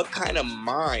 What kind of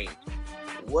mind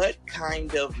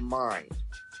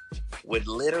would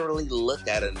literally look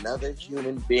at another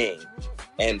human being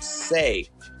and say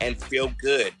and feel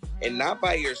good, and not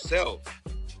by yourself?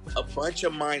 A bunch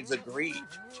of minds agreed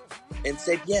and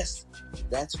said, yes,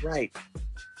 that's right.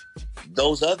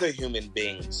 Those other human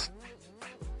beings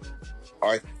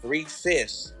are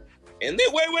 3/5. And then,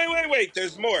 wait,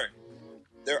 there's more.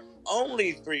 They're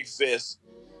only 3/5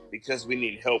 because we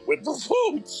need help with the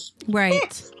foods.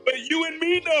 Right. But you and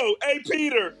me know. Hey,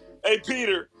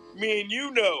 Peter, me and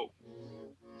you know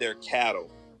they're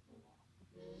cattle.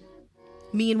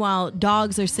 Meanwhile,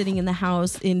 dogs are sitting in the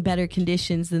house in better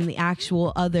conditions than the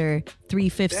actual other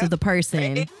 3/5 of the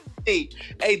person. Hey,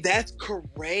 that's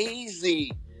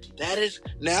crazy. That is,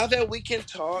 now that we can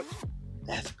talk,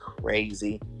 that's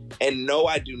crazy. And no,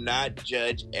 I do not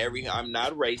judge I'm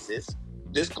not racist.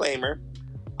 Disclaimer.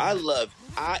 And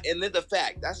then the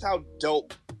fact, that's how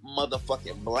dope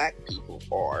motherfucking black people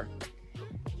are.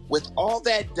 With all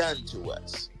that done to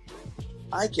us,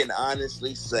 I can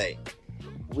honestly say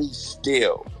we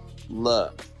still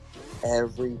love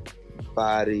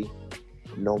everybody,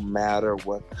 no matter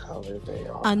what color they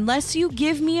are. Unless you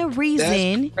give me a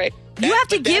reason. You have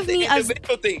to give me a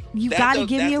thing. You got to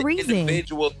give me a reason.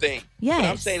 Individual thing. Yes. But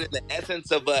I'm saying in the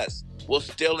essence of us, we'll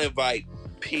still invite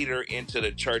Peter into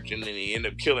the church, and then he end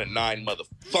up killing 9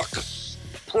 motherfuckers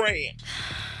praying.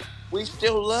 We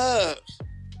still love.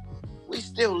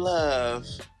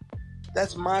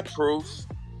 That's my proof.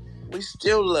 We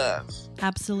still love.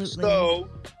 Absolutely. So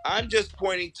I'm just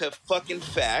pointing to fucking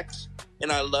facts,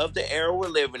 and I love the era we're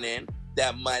living in.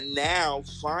 That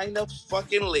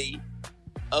finally,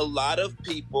 a lot of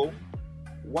people,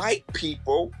 white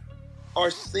people,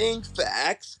 are seeing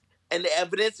facts, and the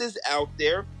evidence is out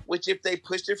there. Which, if they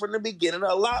pushed it from the beginning,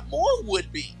 a lot more would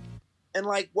be. And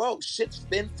whoa, shit's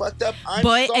been fucked up.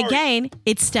 But again,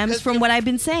 it stems from what I've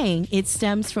been saying. It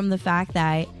stems from the fact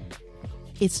that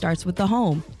it starts with the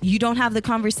home. You don't have the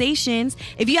conversations.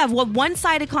 If you have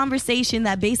one-sided conversation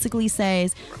that basically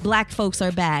says black folks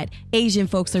are bad, Asian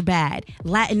folks are bad,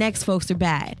 Latinx folks are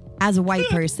bad as a white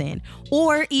person,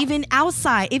 or even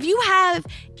outside. If you have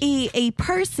a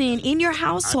person in your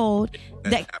household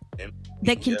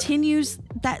that continues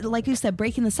that, like you said,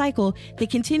 breaking the cycle, that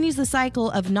continues the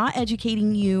cycle of not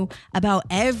educating you about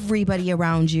everybody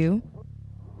around you.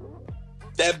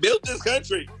 That built this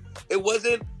country. It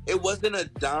it wasn't a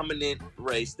dominant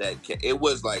race it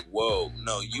was like, whoa,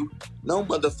 no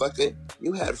motherfucker,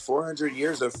 you had 400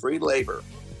 years of free labor.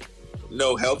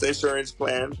 No health insurance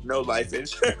plan, no life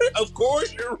insurance. Of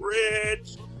course you're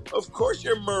rich. Of course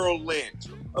you're Merrill Lynch.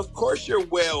 Of course you're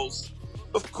Wells.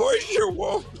 Of course you're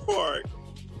Walmart.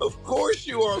 Of course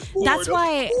you are Ford. That's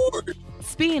why,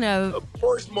 speaking of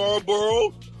course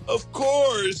Marlboro. Of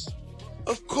course.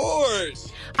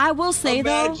 I will say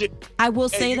though,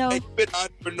 you've been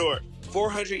entrepreneur.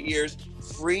 400 years,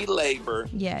 free labor,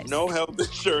 yes. No health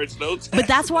insurance, no tax. But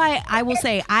that's why I will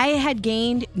say I had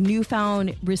gained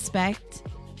newfound respect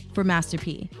for Master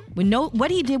P.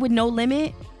 What he did with No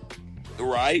Limit.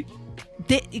 Right.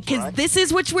 Because this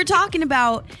is what we're talking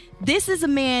about. This is a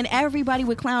man everybody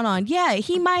would clown on. Yeah,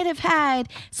 he might have had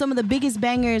some of the biggest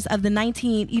bangers of the late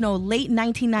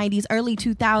 1990s, early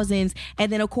 2000s,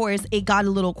 and then of course it got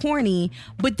a little corny.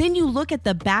 But then you look at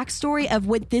the backstory of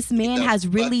what this man has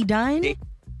really done.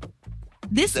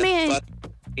 This man,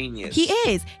 genius. He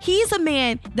is. He's a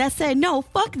man that said, no,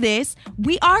 fuck this.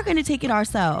 We are going to take it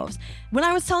ourselves. When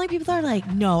I was telling people, they're like,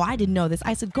 no, I didn't know this.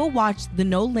 I said, go watch the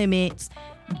No Limit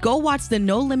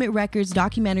Records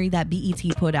documentary that BET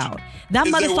put out. That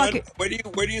is motherfucker.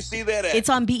 Where do you see that at? It's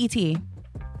on BET.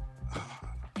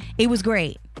 It was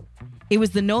great. It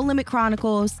was the No Limit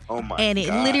Chronicles. Oh my and it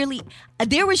God. Literally,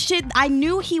 there was shit. I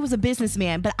knew he was a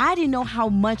businessman, but I didn't know how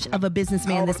much of a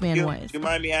businessman this man was. You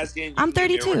mind me asking? I'm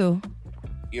 32.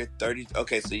 You're 30.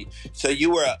 Okay, so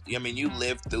you were. I mean, you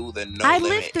lived through the No Limit. I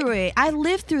lived through it. I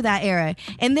lived through that era,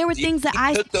 and there were things that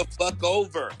I took the fuck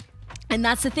over. And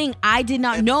that's the thing. I did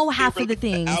not know half of the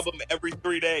things. The album every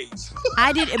 3 days.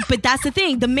 I did, but that's the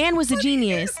thing. The man was a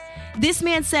genius. This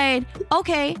man said,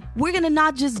 okay, we're going to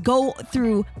not just go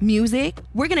through music.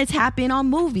 We're going to tap in on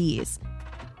movies.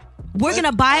 We're going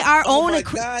to buy our own. Oh my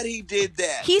God, he did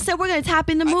that. He said we're going to tap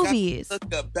into movies. Look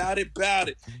about it.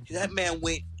 That man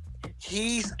went,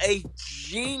 he's a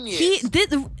genius. He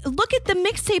did. Look at the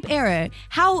mixtape era.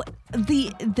 How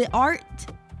the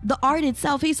art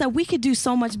itself, he said, we could do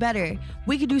so much better.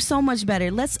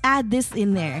 Let's add this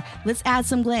in there. Let's add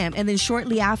some glam. And then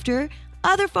shortly after,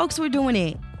 other folks were doing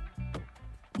it.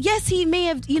 Yes, he may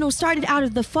have, started out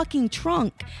of the fucking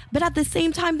trunk, but at the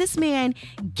same time, this man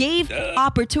gave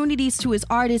opportunities to his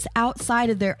artists outside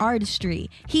of their artistry.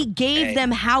 He gave them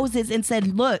houses and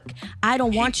said, look, I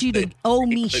don't want you to owe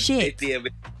me shit.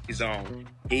 He's on.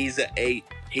 He's a.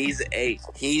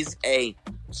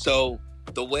 So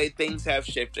the way things have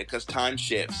shifted, because time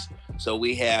shifts. So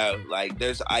we have,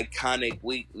 there's iconic,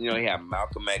 we have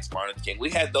Malcolm X, Martin Luther King. We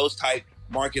had those type,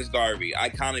 Marcus Garvey,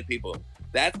 iconic people.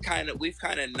 We've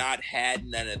kind of not had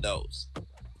none of those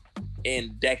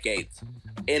in decades,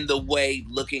 in the way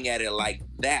looking at it like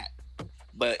that,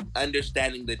 but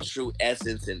understanding the true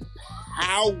essence and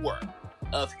power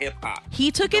of hip hop. He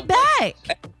took it back.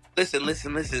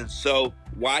 Listen. So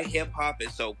why hip hop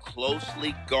is so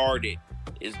closely guarded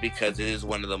is because it is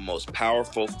one of the most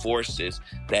powerful forces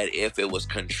that if it was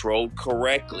controlled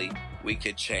correctly, we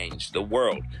could change the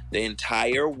world. The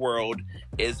entire world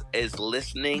is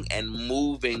listening and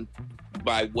moving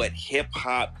by what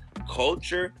hip-hop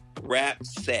culture rap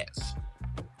says.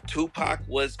 Tupac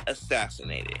was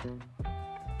assassinated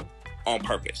on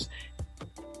purpose.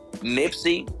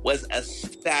 Nipsey was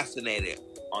assassinated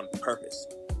on purpose.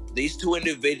 These two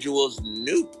individuals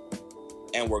knew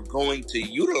and were going to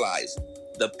utilize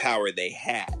the power they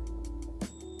had.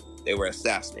 They were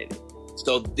assassinated.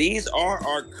 So these are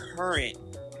our current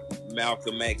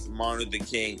Malcolm X, Martin Luther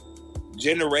King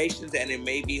generations, and it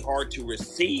may be hard to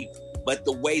receive, but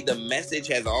the way the message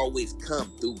has always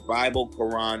come through Bible,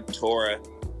 Quran, Torah,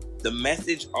 the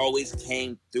message always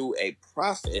came through a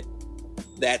prophet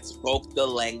that spoke the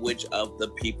language of the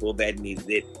people that needed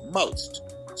it most.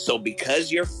 So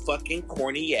because your fucking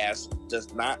corny ass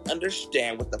does not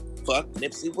understand what the fuck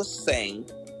Nipsey was saying,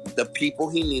 the people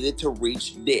he needed to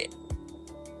reach did.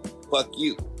 Fuck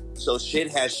you. So shit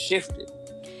has shifted.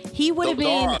 He would have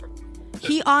been...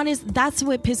 that's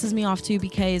what pisses me off too,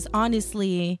 because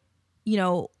honestly,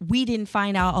 we didn't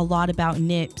find out a lot about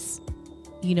Nip's,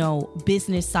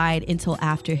 business side until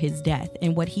after his death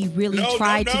and what he really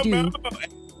tried to do. No.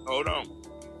 Hold on.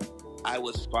 I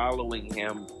was following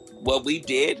him. What we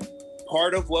did,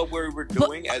 part of what we were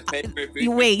doing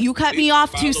wait, you cut me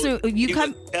off too soon. Telling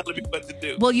me what to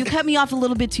do. Well, you cut me off a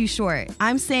little bit too short.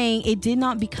 I'm saying it did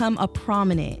not become a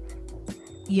prominent.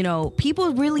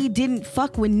 People really didn't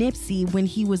fuck with Nipsey when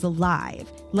he was alive.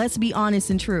 Let's be honest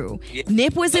and true. Yeah.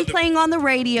 Nip wasn't playing on the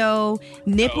radio.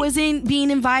 Nip wasn't being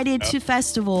invited to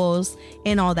festivals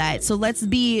and all that. So let's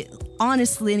be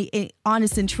honest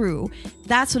and true.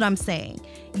 That's what I'm saying.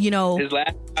 His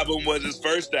last album was his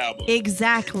first album.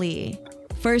 Exactly.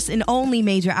 First and only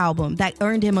major album that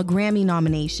earned him a Grammy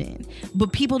nomination.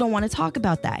 But people don't want to talk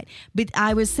about that. But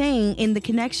I was saying, in the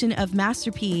connection of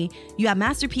Master P, you have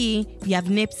Master P, you have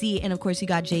Nipsey, and of course you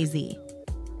got Jay-Z.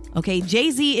 Okay,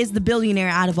 Jay-Z is the billionaire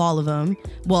out of all of them.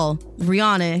 Well,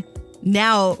 Rihanna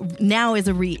now is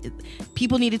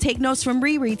people need to take notes from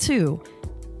Riri too.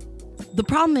 The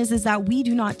problem is that we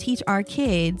do not teach our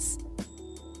kids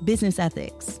business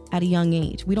ethics at a young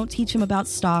age. We don't teach them about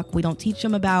stock. We don't teach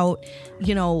them about,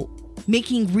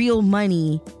 making real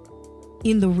money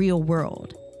in the real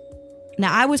world.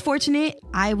 Now, I was fortunate.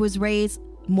 I was raised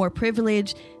more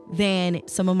privileged than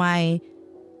some of my,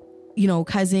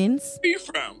 cousins. Where are you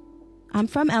from? I'm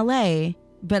from LA,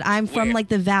 but I'm from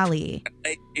the Valley.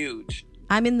 LA huge.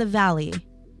 I'm in the Valley.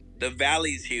 The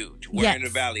Valley's huge. We're in the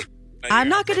Valley. I'm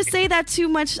not going to say that too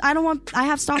much. I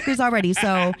have stalkers already.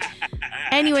 So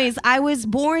anyways, I was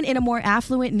born in a more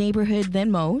affluent neighborhood than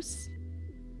most.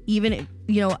 Even,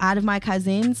 out of my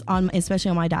cousins, especially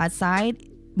on my dad's side,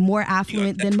 more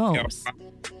affluent than most.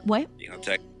 What? You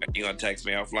gonna text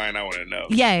me offline? I want to know.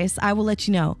 Yes, I will let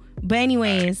you know. But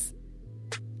anyways,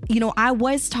 I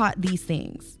was taught these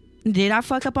things. Did I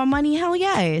fuck up on money? Hell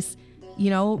yes.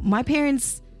 My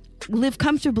parents live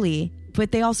comfortably,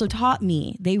 but they also taught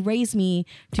me. They raised me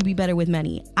to be better with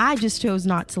money. I just chose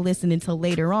not to listen until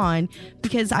later on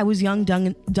because I was young,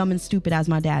 dumb and stupid, as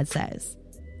my dad says.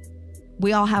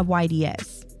 We all have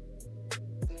YDS.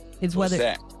 What's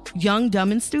that? Young,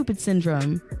 dumb, and stupid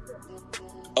syndrome.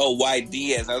 Oh,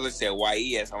 YDS. I was going to say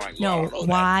YES. I'm like, no,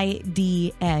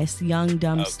 YDS. Young,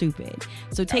 dumb, stupid.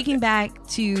 So taking back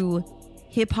to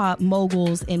hip-hop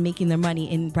moguls and making their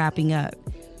money and wrapping up.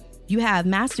 You have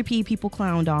Master P people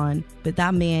clowned on, but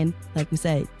that man, like we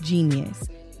said, genius.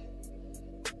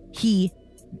 He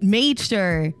made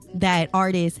sure that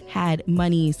artists had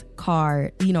monies,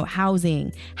 car,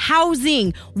 housing.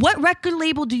 Housing! What record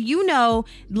label do you know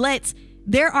lets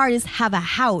their artists have a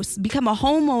house, become a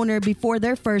homeowner before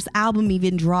their first album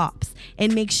even drops,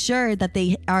 and make sure that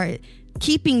they are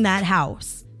keeping that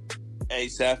house? Hey,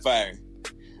 Sapphire,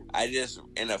 I just,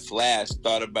 in a flash,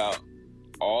 thought about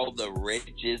all the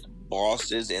richest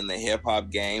bosses in the hip-hop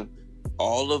game.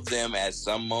 All of them, at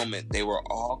some moment, they were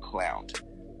all clowned.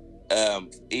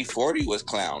 E40 was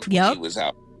clowned when he was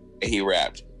out. He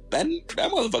rapped. That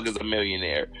motherfucker's a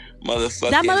millionaire.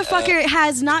 That motherfucker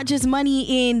has not just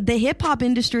money in the hip hop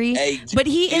industry, but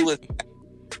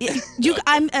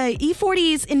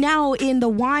E40 is now in the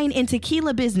wine and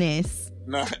tequila business.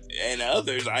 No, and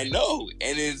others I know,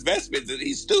 and investments. And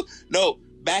he's still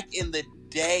back in the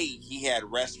day he had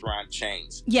restaurant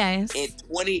chains. Yes. And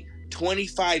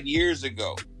 25 years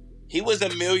ago, he was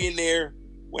a millionaire.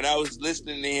 When I was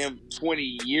listening to him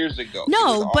 20 years ago.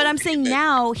 No, but I'm saying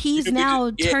now he's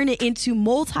turned it into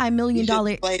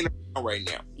multi-million-dollar. Playing around right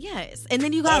now. Yes, and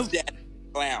then you got Puff Daddy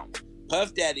clown.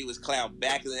 Puff Daddy was clown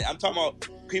back then. I'm talking about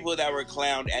people that were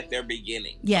clowned at their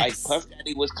beginning. Yes, like Puff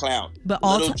Daddy was clowned, but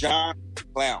Little John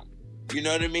clown. You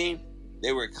know what I mean?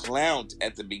 They were clowned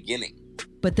at the beginning.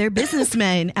 But they're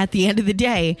businessmen at the end of the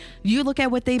day. You look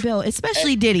at what they built,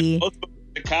 especially Diddy. Most of them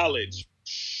went to college,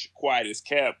 quiet as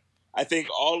kept. I think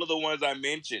all of the ones I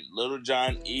mentioned, Little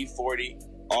John, E40,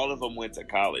 all of them went to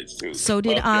college too. So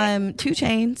did 2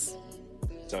 Chainz.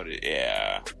 So did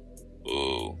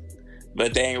Ooh.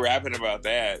 But they ain't rapping about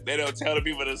that. They don't tell the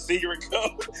people the secret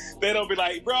code. They don't be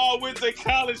like, bro, I went to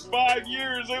college 5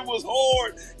 years. It was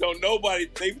hard. Nobody.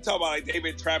 They talk about like they've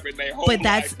been trapping their whole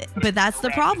life. But that's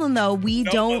the problem though. We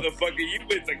don't. Motherfucker, you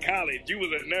went to college. You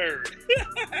was a nerd.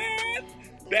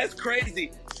 That's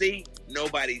crazy. See,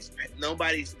 nobody's.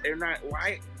 They're not.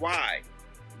 Why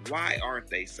aren't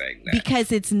they saying that?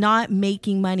 Because it's not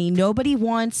making money. Nobody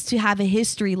wants to have a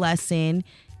history lesson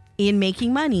in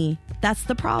making money. That's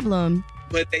the problem.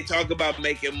 But they talk about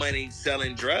making money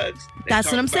selling drugs.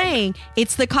 That's what I'm saying.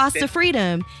 It's the cost of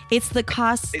freedom. It's the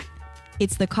cost.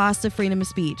 It's the cost of freedom of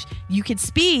speech. You could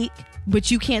speak, but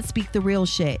you can't speak the real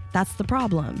shit. That's the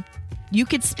problem. You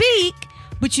could speak,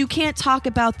 but you can't talk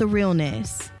about the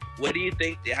realness. What do you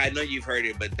think? I know you've heard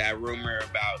it, but that rumor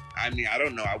about, I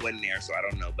don't know. I wasn't there, so I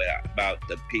don't know. But about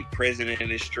the prison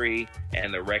industry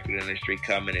and the record industry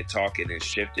coming and talking and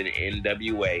shifting to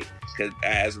NWA. Because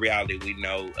as reality, we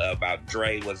know about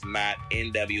Dre was not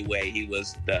NWA. He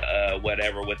was the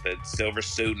whatever with the silver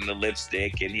suit and the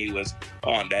lipstick. And he was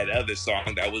on that other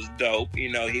song that was dope. He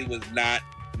was not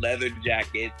Leather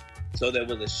Jacket. So there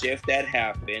was a shift that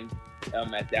happened.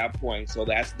 At that point, so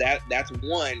that's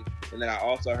one. And then I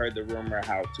also heard the rumor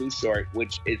how Too Short,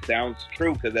 which it sounds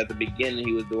true because at the beginning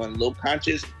he was doing little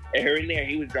conscious here and there,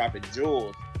 he was dropping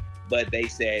jewels, but they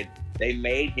said they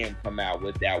made him come out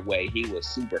with that way. He was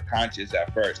super conscious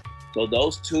at first. So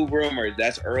those two rumors,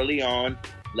 that's early on,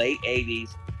 late 80s.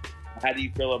 How do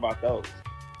you feel about those?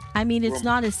 I mean, it's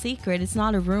not a secret. It's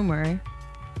not a rumor.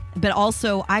 But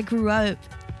also, I grew up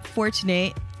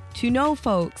fortunate to know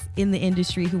folks in the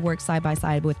industry who work side by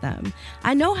side with them.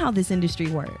 I know how this industry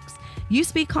works. You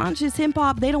speak conscious hip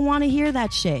hop, they don't want to hear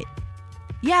that shit.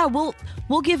 Yeah,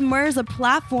 we'll give Murs a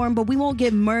platform, but we won't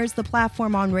give Murs the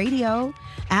platform on radio,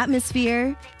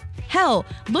 Atmosphere. Hell,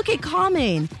 look at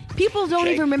Common. People don't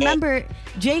even remember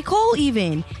J. Cole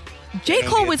even. J.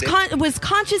 Cole was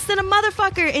conscious than a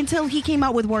motherfucker until he came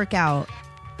out with Workout.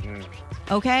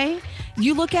 Okay?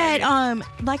 You look at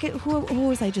who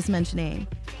was I just mentioning?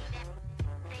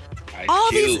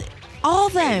 All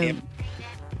them.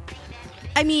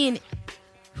 I mean,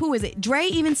 who is it? Dre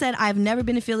even said, I've never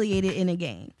been affiliated in a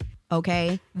gang.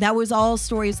 Okay? That was all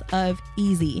stories of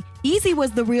Easy. Easy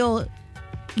was the real,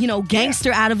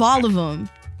 gangster out of all of them.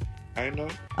 I know.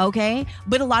 Okay?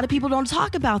 But a lot of people don't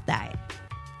talk about that.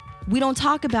 We don't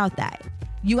talk about that.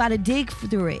 You got to dig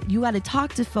through it. You got to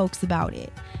talk to folks about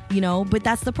it. But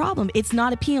that's the problem. It's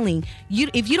not appealing.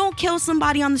 If you don't kill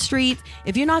somebody on the street,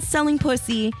 if you're not selling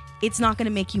pussy, it's not going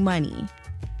to make you money.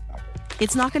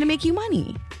 It's not going to make you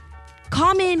money.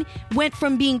 Common went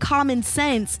from being common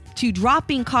sense to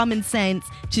dropping common sense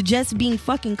to just being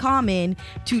fucking common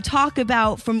to talking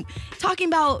about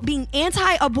being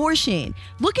anti-abortion.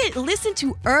 Listen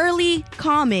to early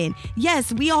Common.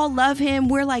 Yes, we all love him.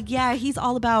 We're like, yeah, he's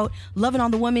all about loving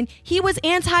on the woman. He was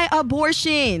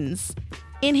anti-abortions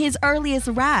in his earliest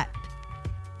rap.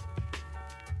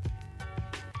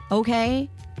 Okay?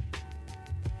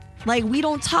 Like, we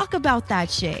don't talk about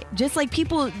that shit. Just like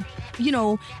people,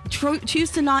 choose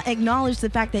to not acknowledge the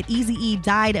fact that Eazy-E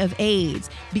died of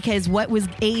AIDS because what was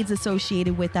AIDS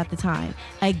associated with at the time?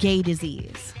 A gay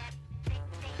disease.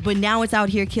 But now it's out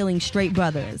here killing straight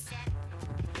brothers.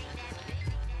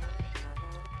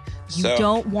 You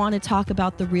don't want to talk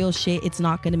about the real shit. It's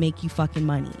not going to make you fucking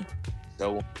money.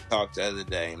 So we talked the other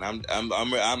day, and I'm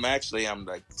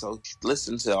like, so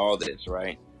listen to all this,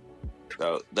 right?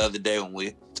 So the other day when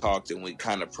we talked and we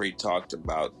kind of pre-talked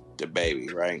about the baby,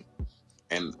 right?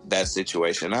 And that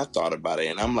situation, I thought about it,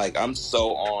 and I'm like, I'm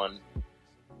so on.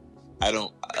 I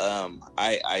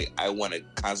want to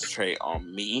concentrate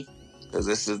on me because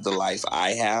this is the life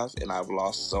I have, and I've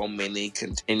lost so many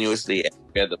continuously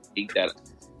every other week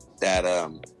that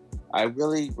I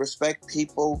really respect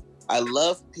people. I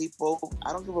love people.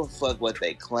 I don't give a fuck what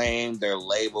they claim, their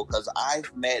label, because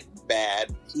I've met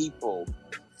bad people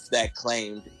that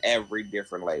claimed every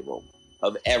different label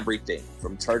of everything,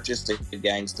 from churches to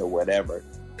gangs to whatever.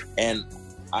 And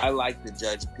I like to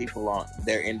judge people on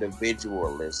their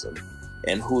individualism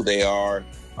and who they are.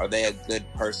 Are they a good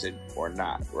person or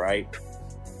not, right?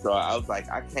 So I was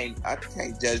like, I can't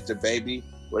judge the baby,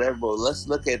 whatever, but let's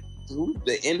look at who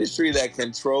the industry that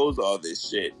controls all this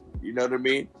shit. You know what I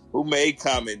mean? Who made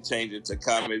Common change it to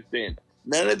Common Sense?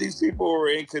 None of these people were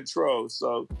in control.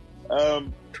 So,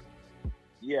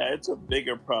 yeah, it's a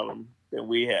bigger problem than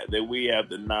we have. That we have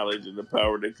the knowledge and the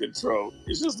power to control.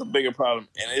 It's just a bigger problem,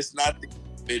 and it's not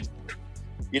the,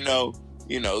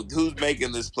 who's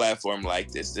making this platform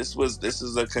like this. This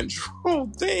is a control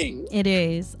thing. It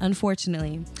is,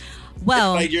 unfortunately.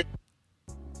 Well,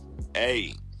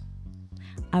 hey,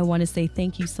 I want to say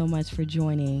thank you so much for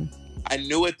joining. I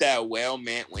knew what that well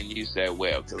meant when you said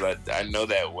well, because I know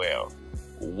that well.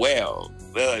 Well,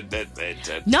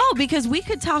 no, because we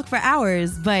could talk for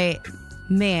hours, but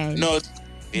man, no,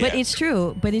 yeah. But it's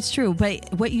true.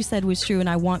 But what you said was true, and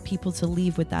I want people to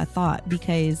leave with that thought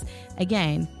because,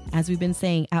 again, as we've been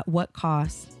saying, at what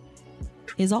cost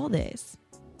is all this?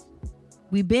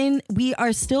 We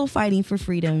are still fighting for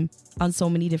freedom on so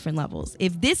many different levels.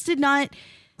 If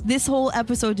this whole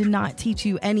episode did not teach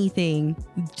you anything,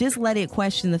 just let it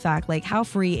question the fact, like, how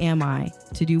free am I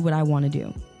to do what I want to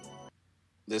do?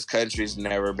 This country's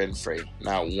never been free.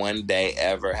 Not one day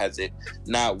ever has it.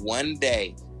 Not one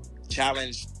day.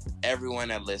 Challenge everyone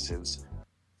that listens.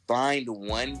 Find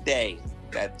one day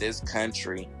that this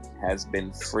country has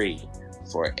been free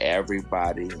for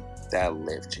everybody that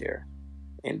lived here.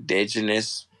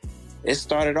 Indigenous, it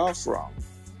started off wrong.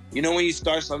 You know when you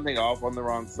start something off on the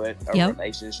wrong foot?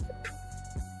 Relationship.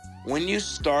 When you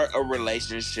start a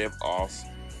relationship off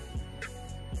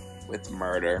with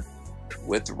murder,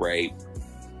 with rape,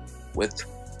 with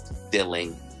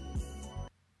stealing,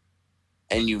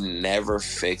 and you never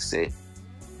fix it,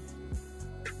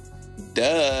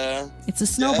 it's a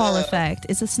snowball effect.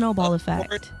 It's a snowball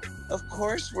effect. Of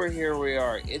course we're here we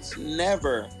are. It's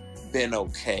never been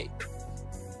okay.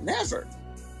 Never.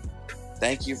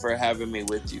 Thank you for having me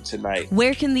with you tonight.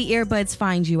 Where can the earbuds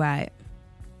find you at?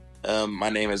 My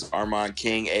name is Armand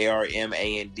King,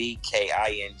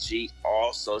 ARMANDKING,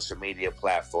 all social media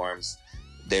platforms.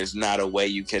 There's not a way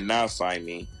you cannot find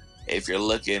me. If you're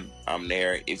looking, I'm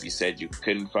there. If you said you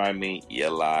couldn't find me, you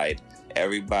lied.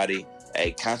 Everybody,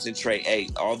 hey, concentrate. Hey,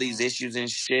 all these issues and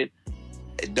shit,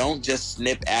 don't just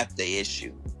snip at the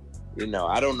issue. You know,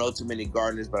 I don't know too many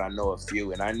gardeners, but I know a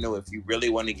few. And I know if you really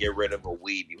want to get rid of a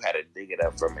weed, you had to dig it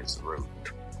up from its root.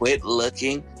 Quit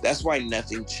looking. That's why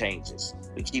nothing changes.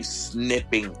 We keep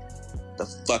snipping the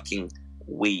fucking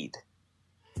weed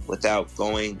without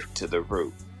going to the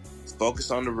root.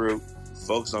 Focus on the root.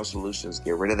 Focus on solutions.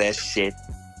 Get rid of that shit.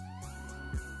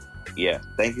 Yeah.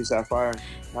 Thank you, Sapphire.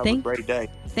 Have a great day.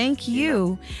 Thank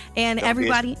you. And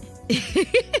everybody,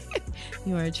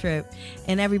 you are a trip.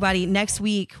 And everybody, next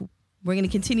week, we're going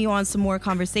to continue on some more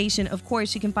conversation. Of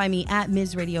course, you can find me at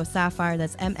Ms. Radio Sapphire.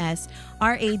 That's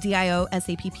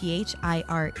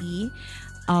MSRADIOSAPPHIRE.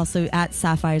 Also at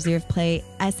Sapphire's Ear of Play,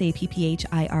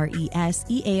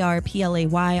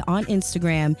 SAPPHIRESEARPLAY on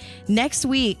Instagram. Next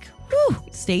week,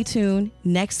 stay tuned.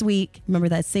 Next week, remember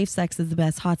that safe sex is the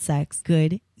best hot sex.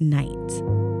 Good night.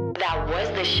 That was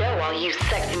the show, all you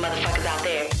sexy motherfuckers out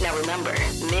there. Now remember,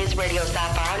 Ms. Radio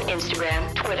Sapphire on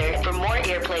Instagram, Twitter. For more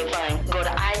earplay fun, go to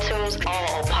iTunes,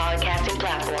 all podcasting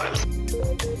platforms.